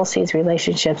soul sees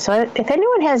relationships. So if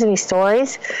anyone has any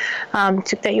stories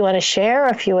that you want to share, or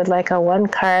if you would like a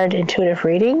 1-card intuitive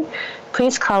reading,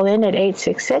 please call in at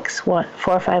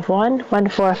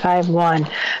 866-451-1451.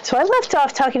 So I left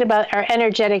off talking about our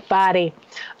energetic body.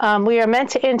 We are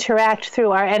meant to interact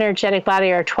through our energetic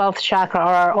body, our 12th chakra, or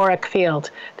our auric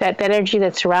field, that energy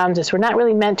that surrounds us. We're not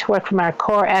really meant to work from our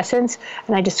core essence,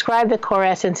 and I describe the core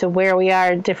essence of where we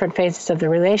are in different phases of the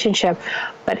relationship.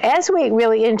 But as we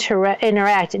really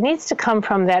interact, it needs to come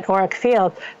from that auric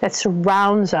field that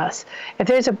surrounds us. If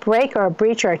there's a break or a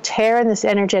breach or a tear in this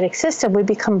energetic system, we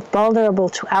become vulnerable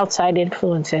to outside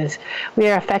influences. We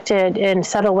are affected in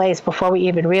subtle ways before we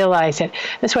even realize it.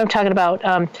 That's what I'm talking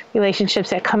about, relationships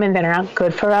that come in that are not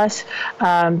good for us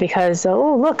because,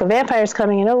 oh, look, a vampire's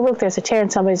coming in. Oh, look, there's a tear in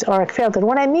somebody's auric field. And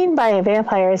what I mean by a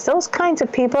vampire is those kinds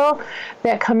of people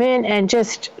that come in and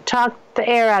just talk the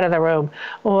air out of the room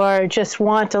or just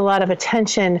want a lot of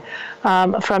attention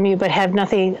from you but have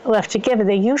nothing left to give. And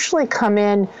they usually come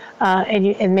in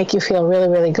and make you feel really,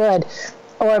 really good.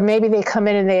 Or maybe they come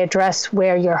in and they address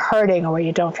where you're hurting or where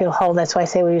you don't feel whole. That's why I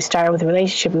say when you start with a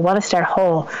relationship, we want to start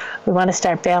whole. We want to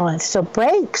start balanced. So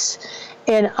breaks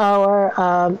in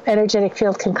our energetic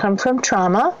field can come from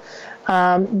trauma,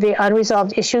 the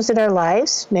unresolved issues in our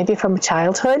lives, maybe from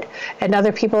childhood, and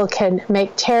other people can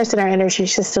make tears in our energy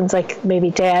systems, like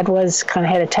maybe dad was kind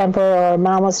of had a temper, or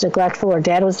mom was neglectful, or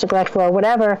dad was neglectful, or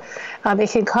whatever. It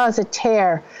can cause a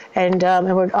tear, and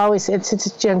we're always, since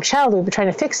a young child, we've been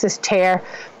trying to fix this tear,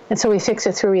 and so we fix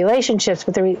it through relationships,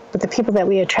 but the people that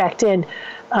we attract in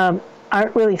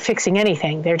aren't really fixing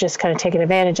anything. They're just kind of taking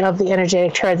advantage of the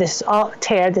energetic tear. This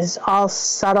is all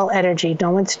subtle energy.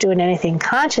 No one's doing anything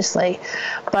consciously.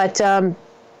 But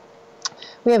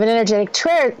we have an energetic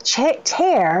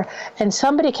tear, and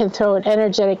somebody can throw an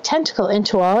energetic tentacle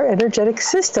into our energetic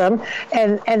system,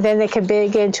 and then they can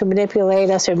begin to manipulate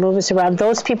us or move us around.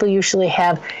 Those people usually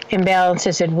have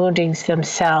imbalances and woundings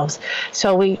themselves.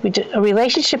 So a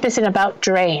relationship isn't about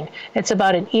drain. It's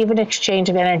about an even exchange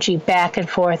of energy back and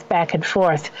forth, back and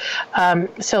forth.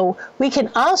 So we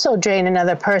can also drain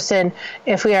another person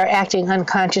if we are acting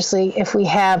unconsciously, if we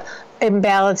have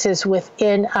imbalances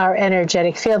within our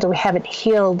energetic field, or we haven't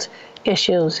healed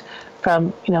issues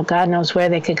from, God knows where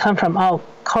they could come from, all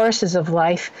courses of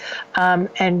life.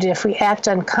 And if we act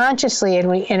unconsciously and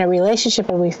we in a relationship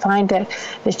and we find that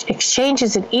the exchange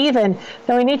isn't even,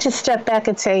 then we need to step back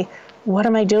and say, what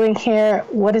am I doing here?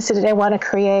 What is it that I want to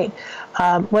create?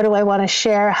 What do I want to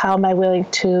share? How am I willing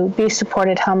to be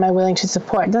supported? How am I willing to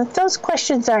support? Those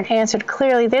questions aren't answered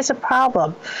clearly. There's a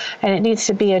problem, and it needs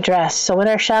to be addressed. So when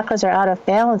our chakras are out of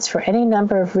balance for any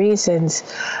number of reasons,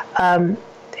 and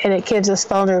it gives us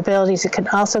vulnerabilities, it can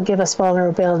also give us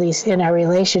vulnerabilities in our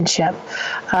relationship.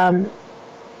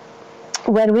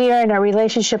 When we are in a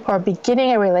relationship or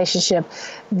beginning a relationship,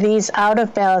 these out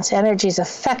of balance energies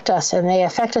affect us, and they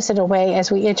affect us in a way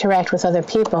as we interact with other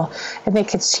people. And they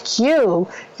can skew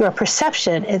your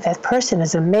perception that person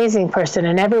is an amazing person,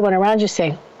 and everyone around you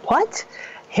saying, what?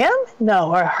 Him? No.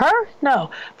 Or her?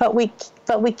 No. But we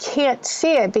can't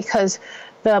see it because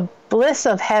the bliss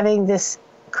of having this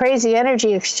crazy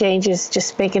energy exchange is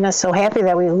just making us so happy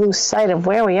that we lose sight of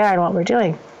where we are and what we're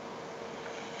doing.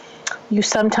 You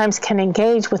sometimes can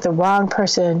engage with the wrong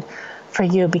person for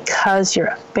you because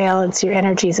your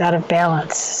energy is out of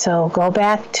balance. So go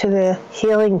back to the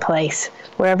healing place,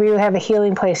 wherever you have a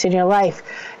healing place in your life,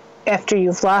 after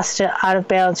you've lost an out of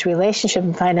balance relationship,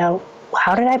 and find out,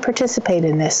 how did I participate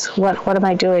in this? What am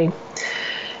I doing?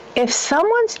 If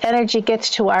someone's energy gets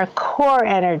to our core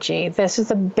energy, this is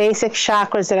the basic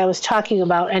chakras that I was talking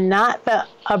about, and not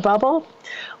a bubble,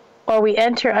 or we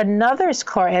enter another's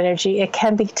core energy, it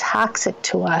can be toxic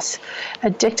to us.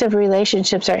 Addictive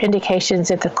relationships are indications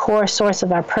that the core source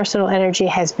of our personal energy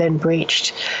has been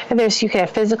breached. And you can have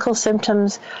physical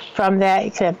symptoms from that.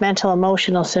 You can have mental,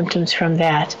 emotional symptoms from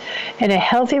that. In a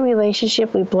healthy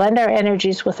relationship, we blend our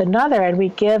energies with another, and we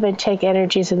give and take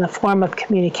energies in the form of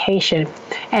communication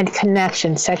and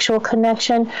connection, sexual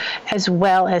connection, as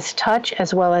well as touch,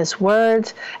 as well as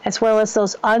words, as well as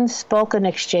those unspoken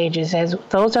exchanges. As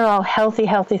those are all healthy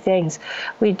things.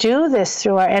 We do this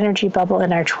through our energy bubble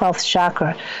in our 12th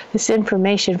chakra. This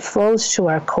information flows to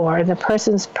our core, and the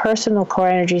person's personal core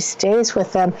energy stays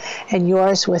with them and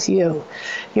yours with you.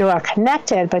 You are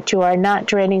connected, but you are not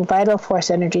draining vital force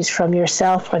energies from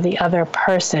yourself or the other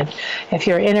person. If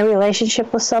you're in a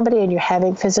relationship with somebody and you're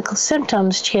having physical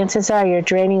symptoms, chances are you're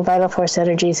draining vital force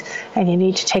energies, and you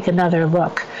need to take another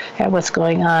look at what's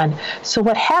going on. So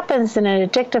what happens in an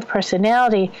addictive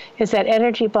personality is that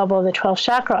energy bubble bubble, the 12th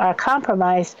chakra, are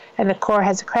compromised and the core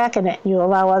has a crack in it, and you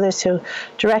allow others to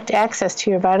direct access to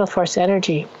your vital force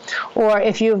energy. Or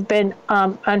if you've been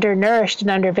undernourished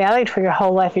and undervalued for your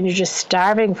whole life and you're just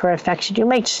starving for affection, you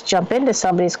may just jump into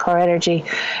somebody's core energy,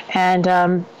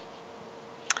 and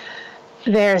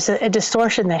there's a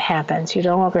distortion that happens. You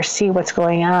no longer see what's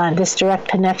going on. This direct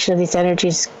connection of these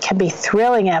energies can be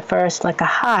thrilling at first, like a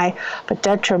high, but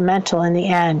detrimental in the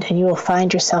end, and you will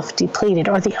find yourself depleted,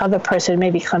 or the other person may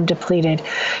become depleted.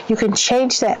 You can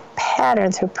change that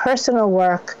pattern through personal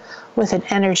work with an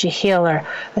energy healer,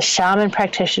 a shaman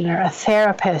practitioner, a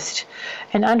therapist.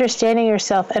 And understanding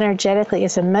yourself energetically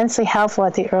is immensely helpful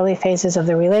at the early phases of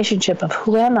the relationship of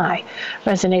who am I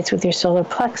resonates with your solar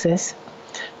plexus.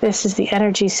 This is the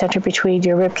energy center between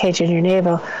your ribcage and your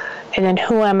navel. And then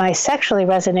who am I sexually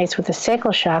resonates with the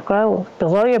sacral chakra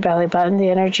below your belly button, the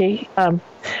energy.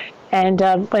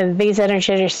 When these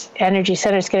energy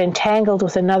centers get entangled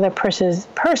with another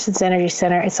person's energy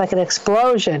center, it's like an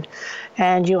explosion.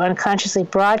 And you unconsciously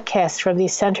broadcast from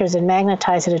these centers and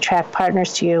magnetize and attract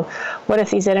partners to you. What if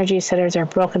these energy centers are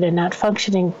broken and not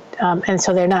functioning, and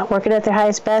so they're not working at their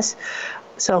highest best?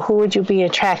 So who would you be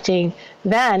attracting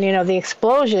then? The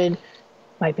explosion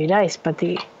might be nice, but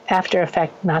the after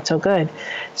effect, not so good.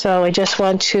 So I just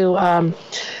want to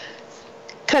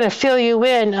kind of fill you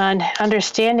in on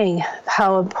understanding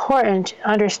how important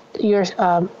your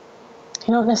you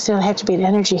don't necessarily have to be an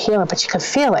energy healer, but you can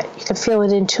feel it. You can feel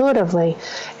it intuitively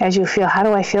as you feel, how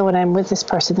do I feel when I'm with this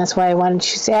person? That's why I wanted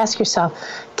you to ask yourself,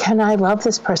 can I love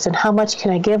this person? How much can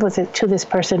I give to this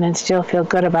person and still feel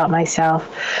good about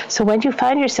myself? So when you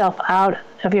find yourself out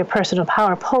of your personal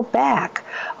power, pull back,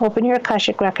 open your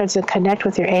Akashic records and connect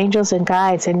with your angels and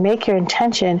guides, and make your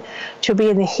intention to be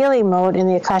in the healing mode in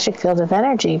the Akashic field of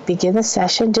energy. Begin the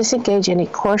session, disengage any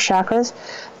core chakras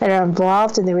that are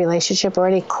involved in the relationship, or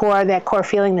any that core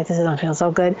feeling that doesn't feel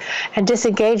so good, and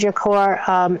disengage your core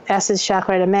essence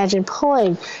chakra, and imagine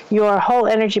pulling your whole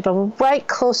energy bubble right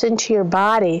close into your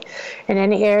body. In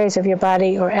any areas of your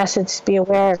body or essence, be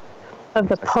aware of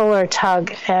the polar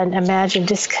tug and imagine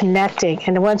disconnecting.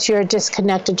 And once you're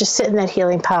disconnected, just sit in that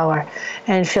healing power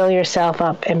and fill yourself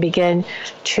up and begin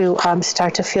to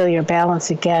start to feel your balance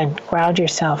again, ground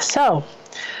yourself. So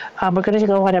we're going to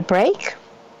go on a break,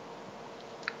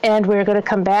 and we're going to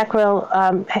come back. We'll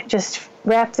just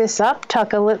wrap this up,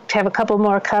 have a couple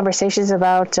more conversations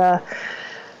about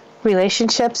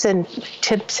relationships and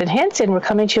tips and hints, and we're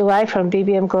coming to you live from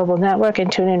BBM Global Network and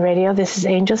TuneIn Radio. This is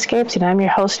Angelscapes, and I'm your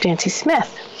host, Nancy Smith.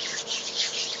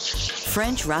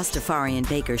 French Rastafarian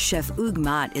baker Chef Hugues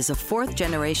Mott is a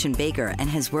fourth-generation baker and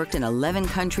has worked in 11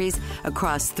 countries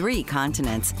across 3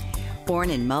 continents.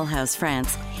 Born in Mulhouse,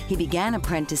 France, he began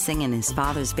apprenticing in his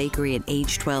father's bakery at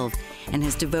age 12 and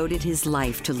has devoted his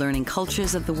life to learning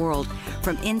cultures of the world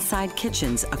from inside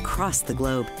kitchens across the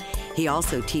globe. He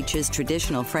also teaches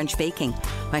traditional French baking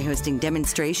by hosting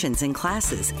demonstrations and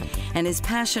classes, and his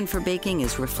passion for baking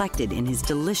is reflected in his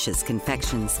delicious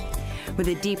confections. With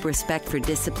a deep respect for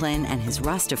discipline and his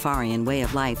Rastafarian way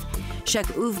of life, Chef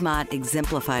Hugues Mott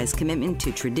exemplifies commitment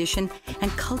to tradition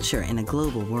and culture in a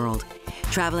global world.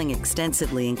 Traveling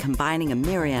extensively and combining a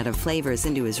myriad of flavors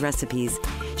into his recipes,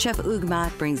 Chef Hugues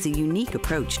Mott brings a unique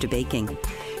approach to baking.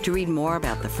 To read more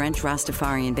about the French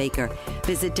Rastafarian baker,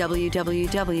 visit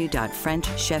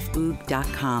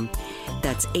www.frenchchefhugues.com.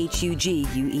 That's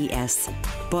Hugues.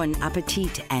 Bon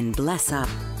appetit and bless up.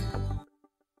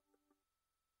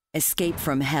 Escape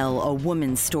from Hell, A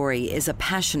Woman's Story is a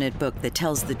passionate book that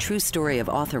tells the true story of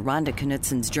author Rhonda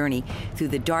Knutsen's journey through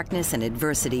the darkness and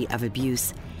adversity of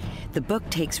abuse. The book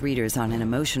takes readers on an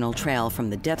emotional trail from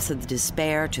the depths of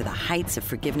despair to the heights of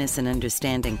forgiveness and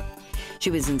understanding.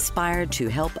 She was inspired to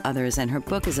help others, and her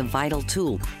book is a vital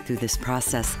tool through this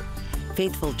process.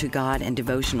 Faithful to God and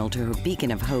devotional to her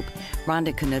beacon of hope,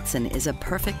 Rhonda Knutsen is a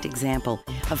perfect example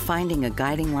of finding a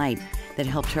guiding light that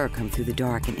helped her come through the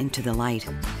dark and into the light.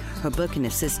 Her book can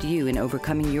assist you in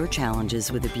overcoming your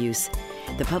challenges with abuse.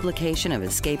 The publication of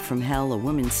Escape from Hell, A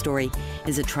Woman's Story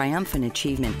is a triumphant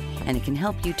achievement, and it can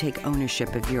help you take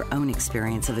ownership of your own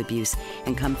experience of abuse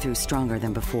and come through stronger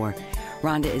than before.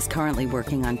 Rhonda is currently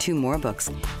working on 2 more books,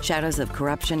 Shadows of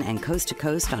Corruption and Coast to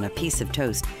Coast on a Piece of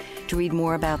Toast. To read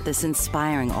more about this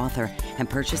inspiring author and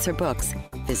purchase her books,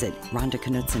 visit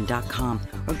rhondaknutsen.com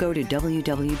or go to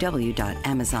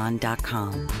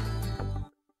www.amazon.com.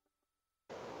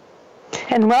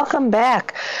 And welcome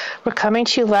back. We're coming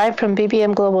to you live from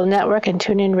BBM Global Network and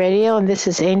TuneIn Radio, and this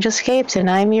is Angelscapes, and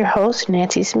I'm your host,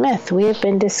 Nancy Smith. We have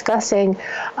been discussing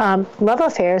love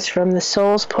affairs from the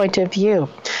soul's point of view.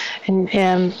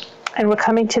 And And we're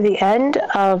coming to the end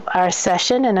of our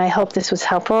session, and I hope this was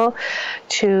helpful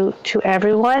to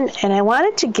everyone. And I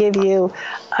wanted to give you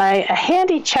a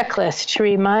handy checklist to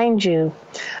remind you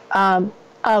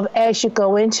of, as you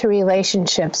go into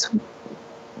relationships,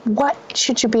 what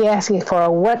should you be asking for?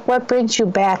 What brings you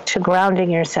back to grounding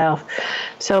yourself?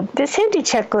 So this handy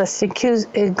checklist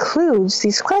includes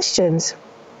these questions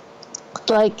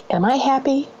like, am I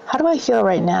happy? How do I feel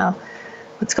right now?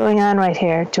 What's going on right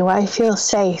here? Do I feel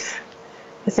safe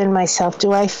within myself?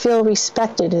 Do I feel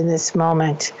respected in this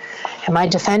moment? Am I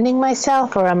defending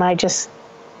myself, or am I just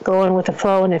going with the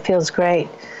flow and it feels great?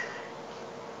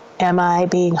 Am I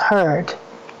being heard?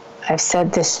 I've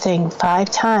said this thing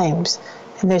 5 times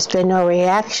and there's been no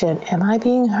reaction. Am I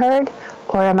being heard,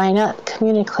 or am I not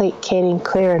communicating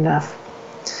clear enough?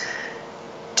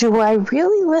 Do I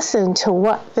really listen to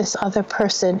what this other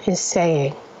person is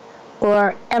saying?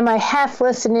 Or am I half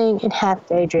listening and half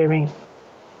daydreaming?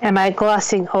 Am I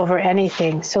glossing over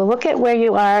anything? So look at where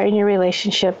you are in your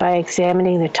relationship by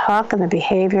examining the talk and the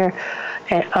behavior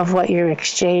of what you're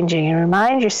exchanging, and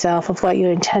remind yourself of what you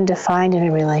intend to find in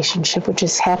a relationship, which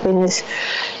is happiness,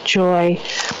 joy,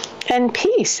 and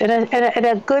peace, and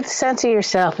a good sense of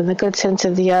yourself and the good sense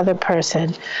of the other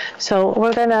person. So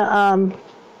we're going to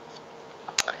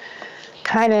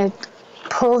kind of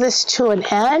pull this to an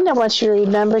end. I want you to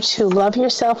remember to love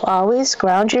yourself always,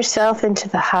 ground yourself into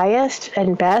the highest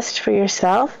and best for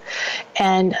yourself,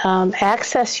 and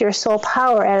access your soul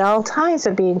power at all times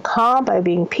of being calm, by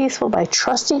being peaceful, by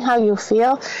trusting how you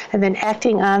feel, and then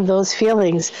acting on those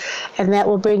feelings. And that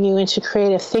will bring you into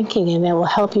creative thinking, and that will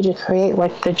help you to create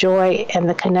what the joy and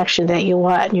the connection that you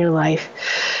want in your life.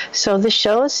 So the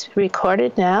show is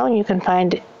recorded now, and you can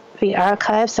find the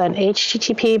archives on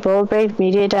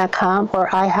http://boldbravemedia.com or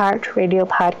iHeartRadio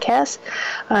Podcasts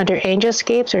under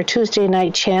Angelscapes or Tuesday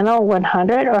Night Channel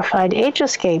 100, or find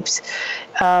Angelscapes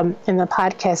in the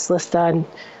podcast list on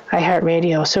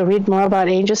iHeartRadio. So read more about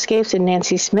Angelscapes and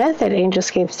Nancy Smith at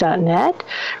angelscapes.net.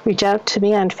 Reach out to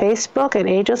me on Facebook at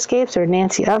Angelscapes or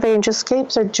Nancy of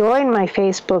Angelscapes, or join my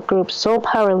Facebook group, Soul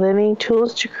Power Living,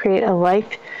 Tools to Create a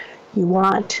Life You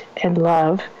Want and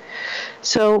Love.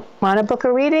 So, want to book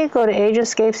a reading? Go to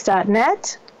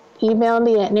angelscapes.net. Email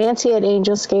me at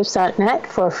nancy@angelscapes.net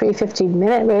for a free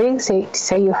 15-minute reading.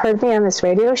 Say you heard me on this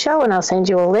radio show, and I'll send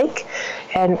you a link,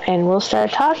 and we'll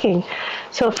start talking.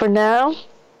 So for now,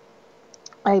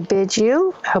 I bid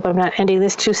you, I hope I'm not ending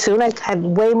this too soon. I have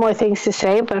way more things to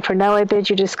say, but for now I bid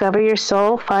you discover your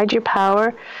soul, find your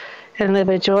power, and live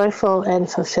a joyful and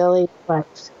fulfilling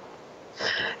life.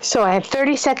 So I have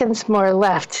 30 seconds more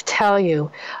left to tell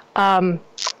you.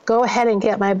 Go ahead and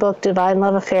get my book, Divine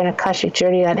Love Affair and Akashic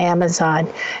Journey, on Amazon,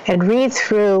 and read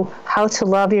through how to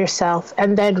love yourself,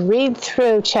 and then read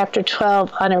through Chapter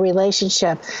 12 on a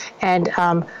relationship and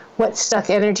what stuck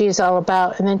energy is all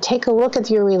about, and then take a look at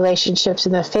your relationships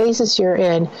and the phases you're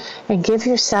in, and give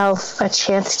yourself a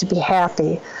chance to be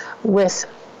happy with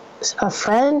a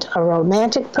friend, a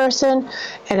romantic person,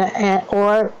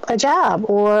 or a job,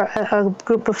 or a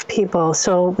group of people.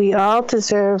 So we all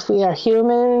deserve, we are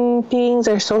human beings,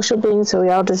 are social beings, so we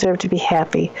all deserve to be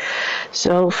happy.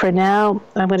 So for now,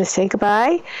 I'm going to say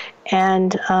goodbye,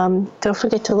 and don't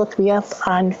forget to look me up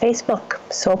on Facebook,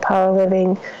 Soul Power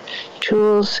Living,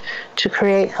 Tools to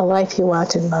Create a Life You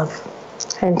Want and Love.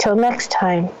 Until next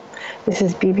time, this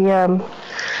is BBM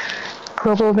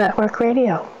Global Network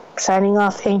Radio. Signing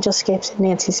off, Angelscapes and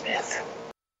Nancy Smith.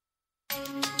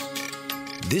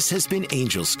 This has been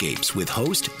Angelscapes with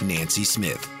host Nancy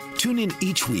Smith. Tune in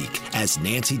each week as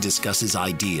Nancy discusses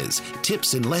ideas,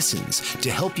 tips, and lessons to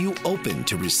help you open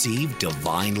to receive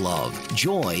divine love,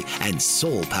 joy, and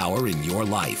soul power in your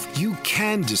life. You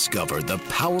can discover the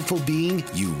powerful being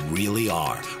you really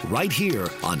are right here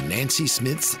on Nancy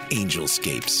Smith's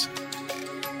Angelscapes.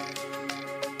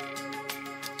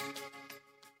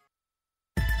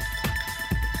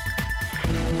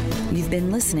 You've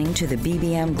been listening to the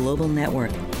BBM Global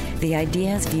Network. The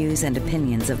ideas, views, and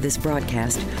opinions of this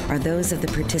broadcast are those of the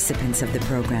participants of the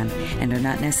program and are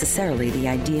not necessarily the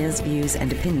ideas, views,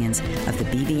 and opinions of the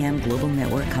BBM Global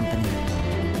Network Company.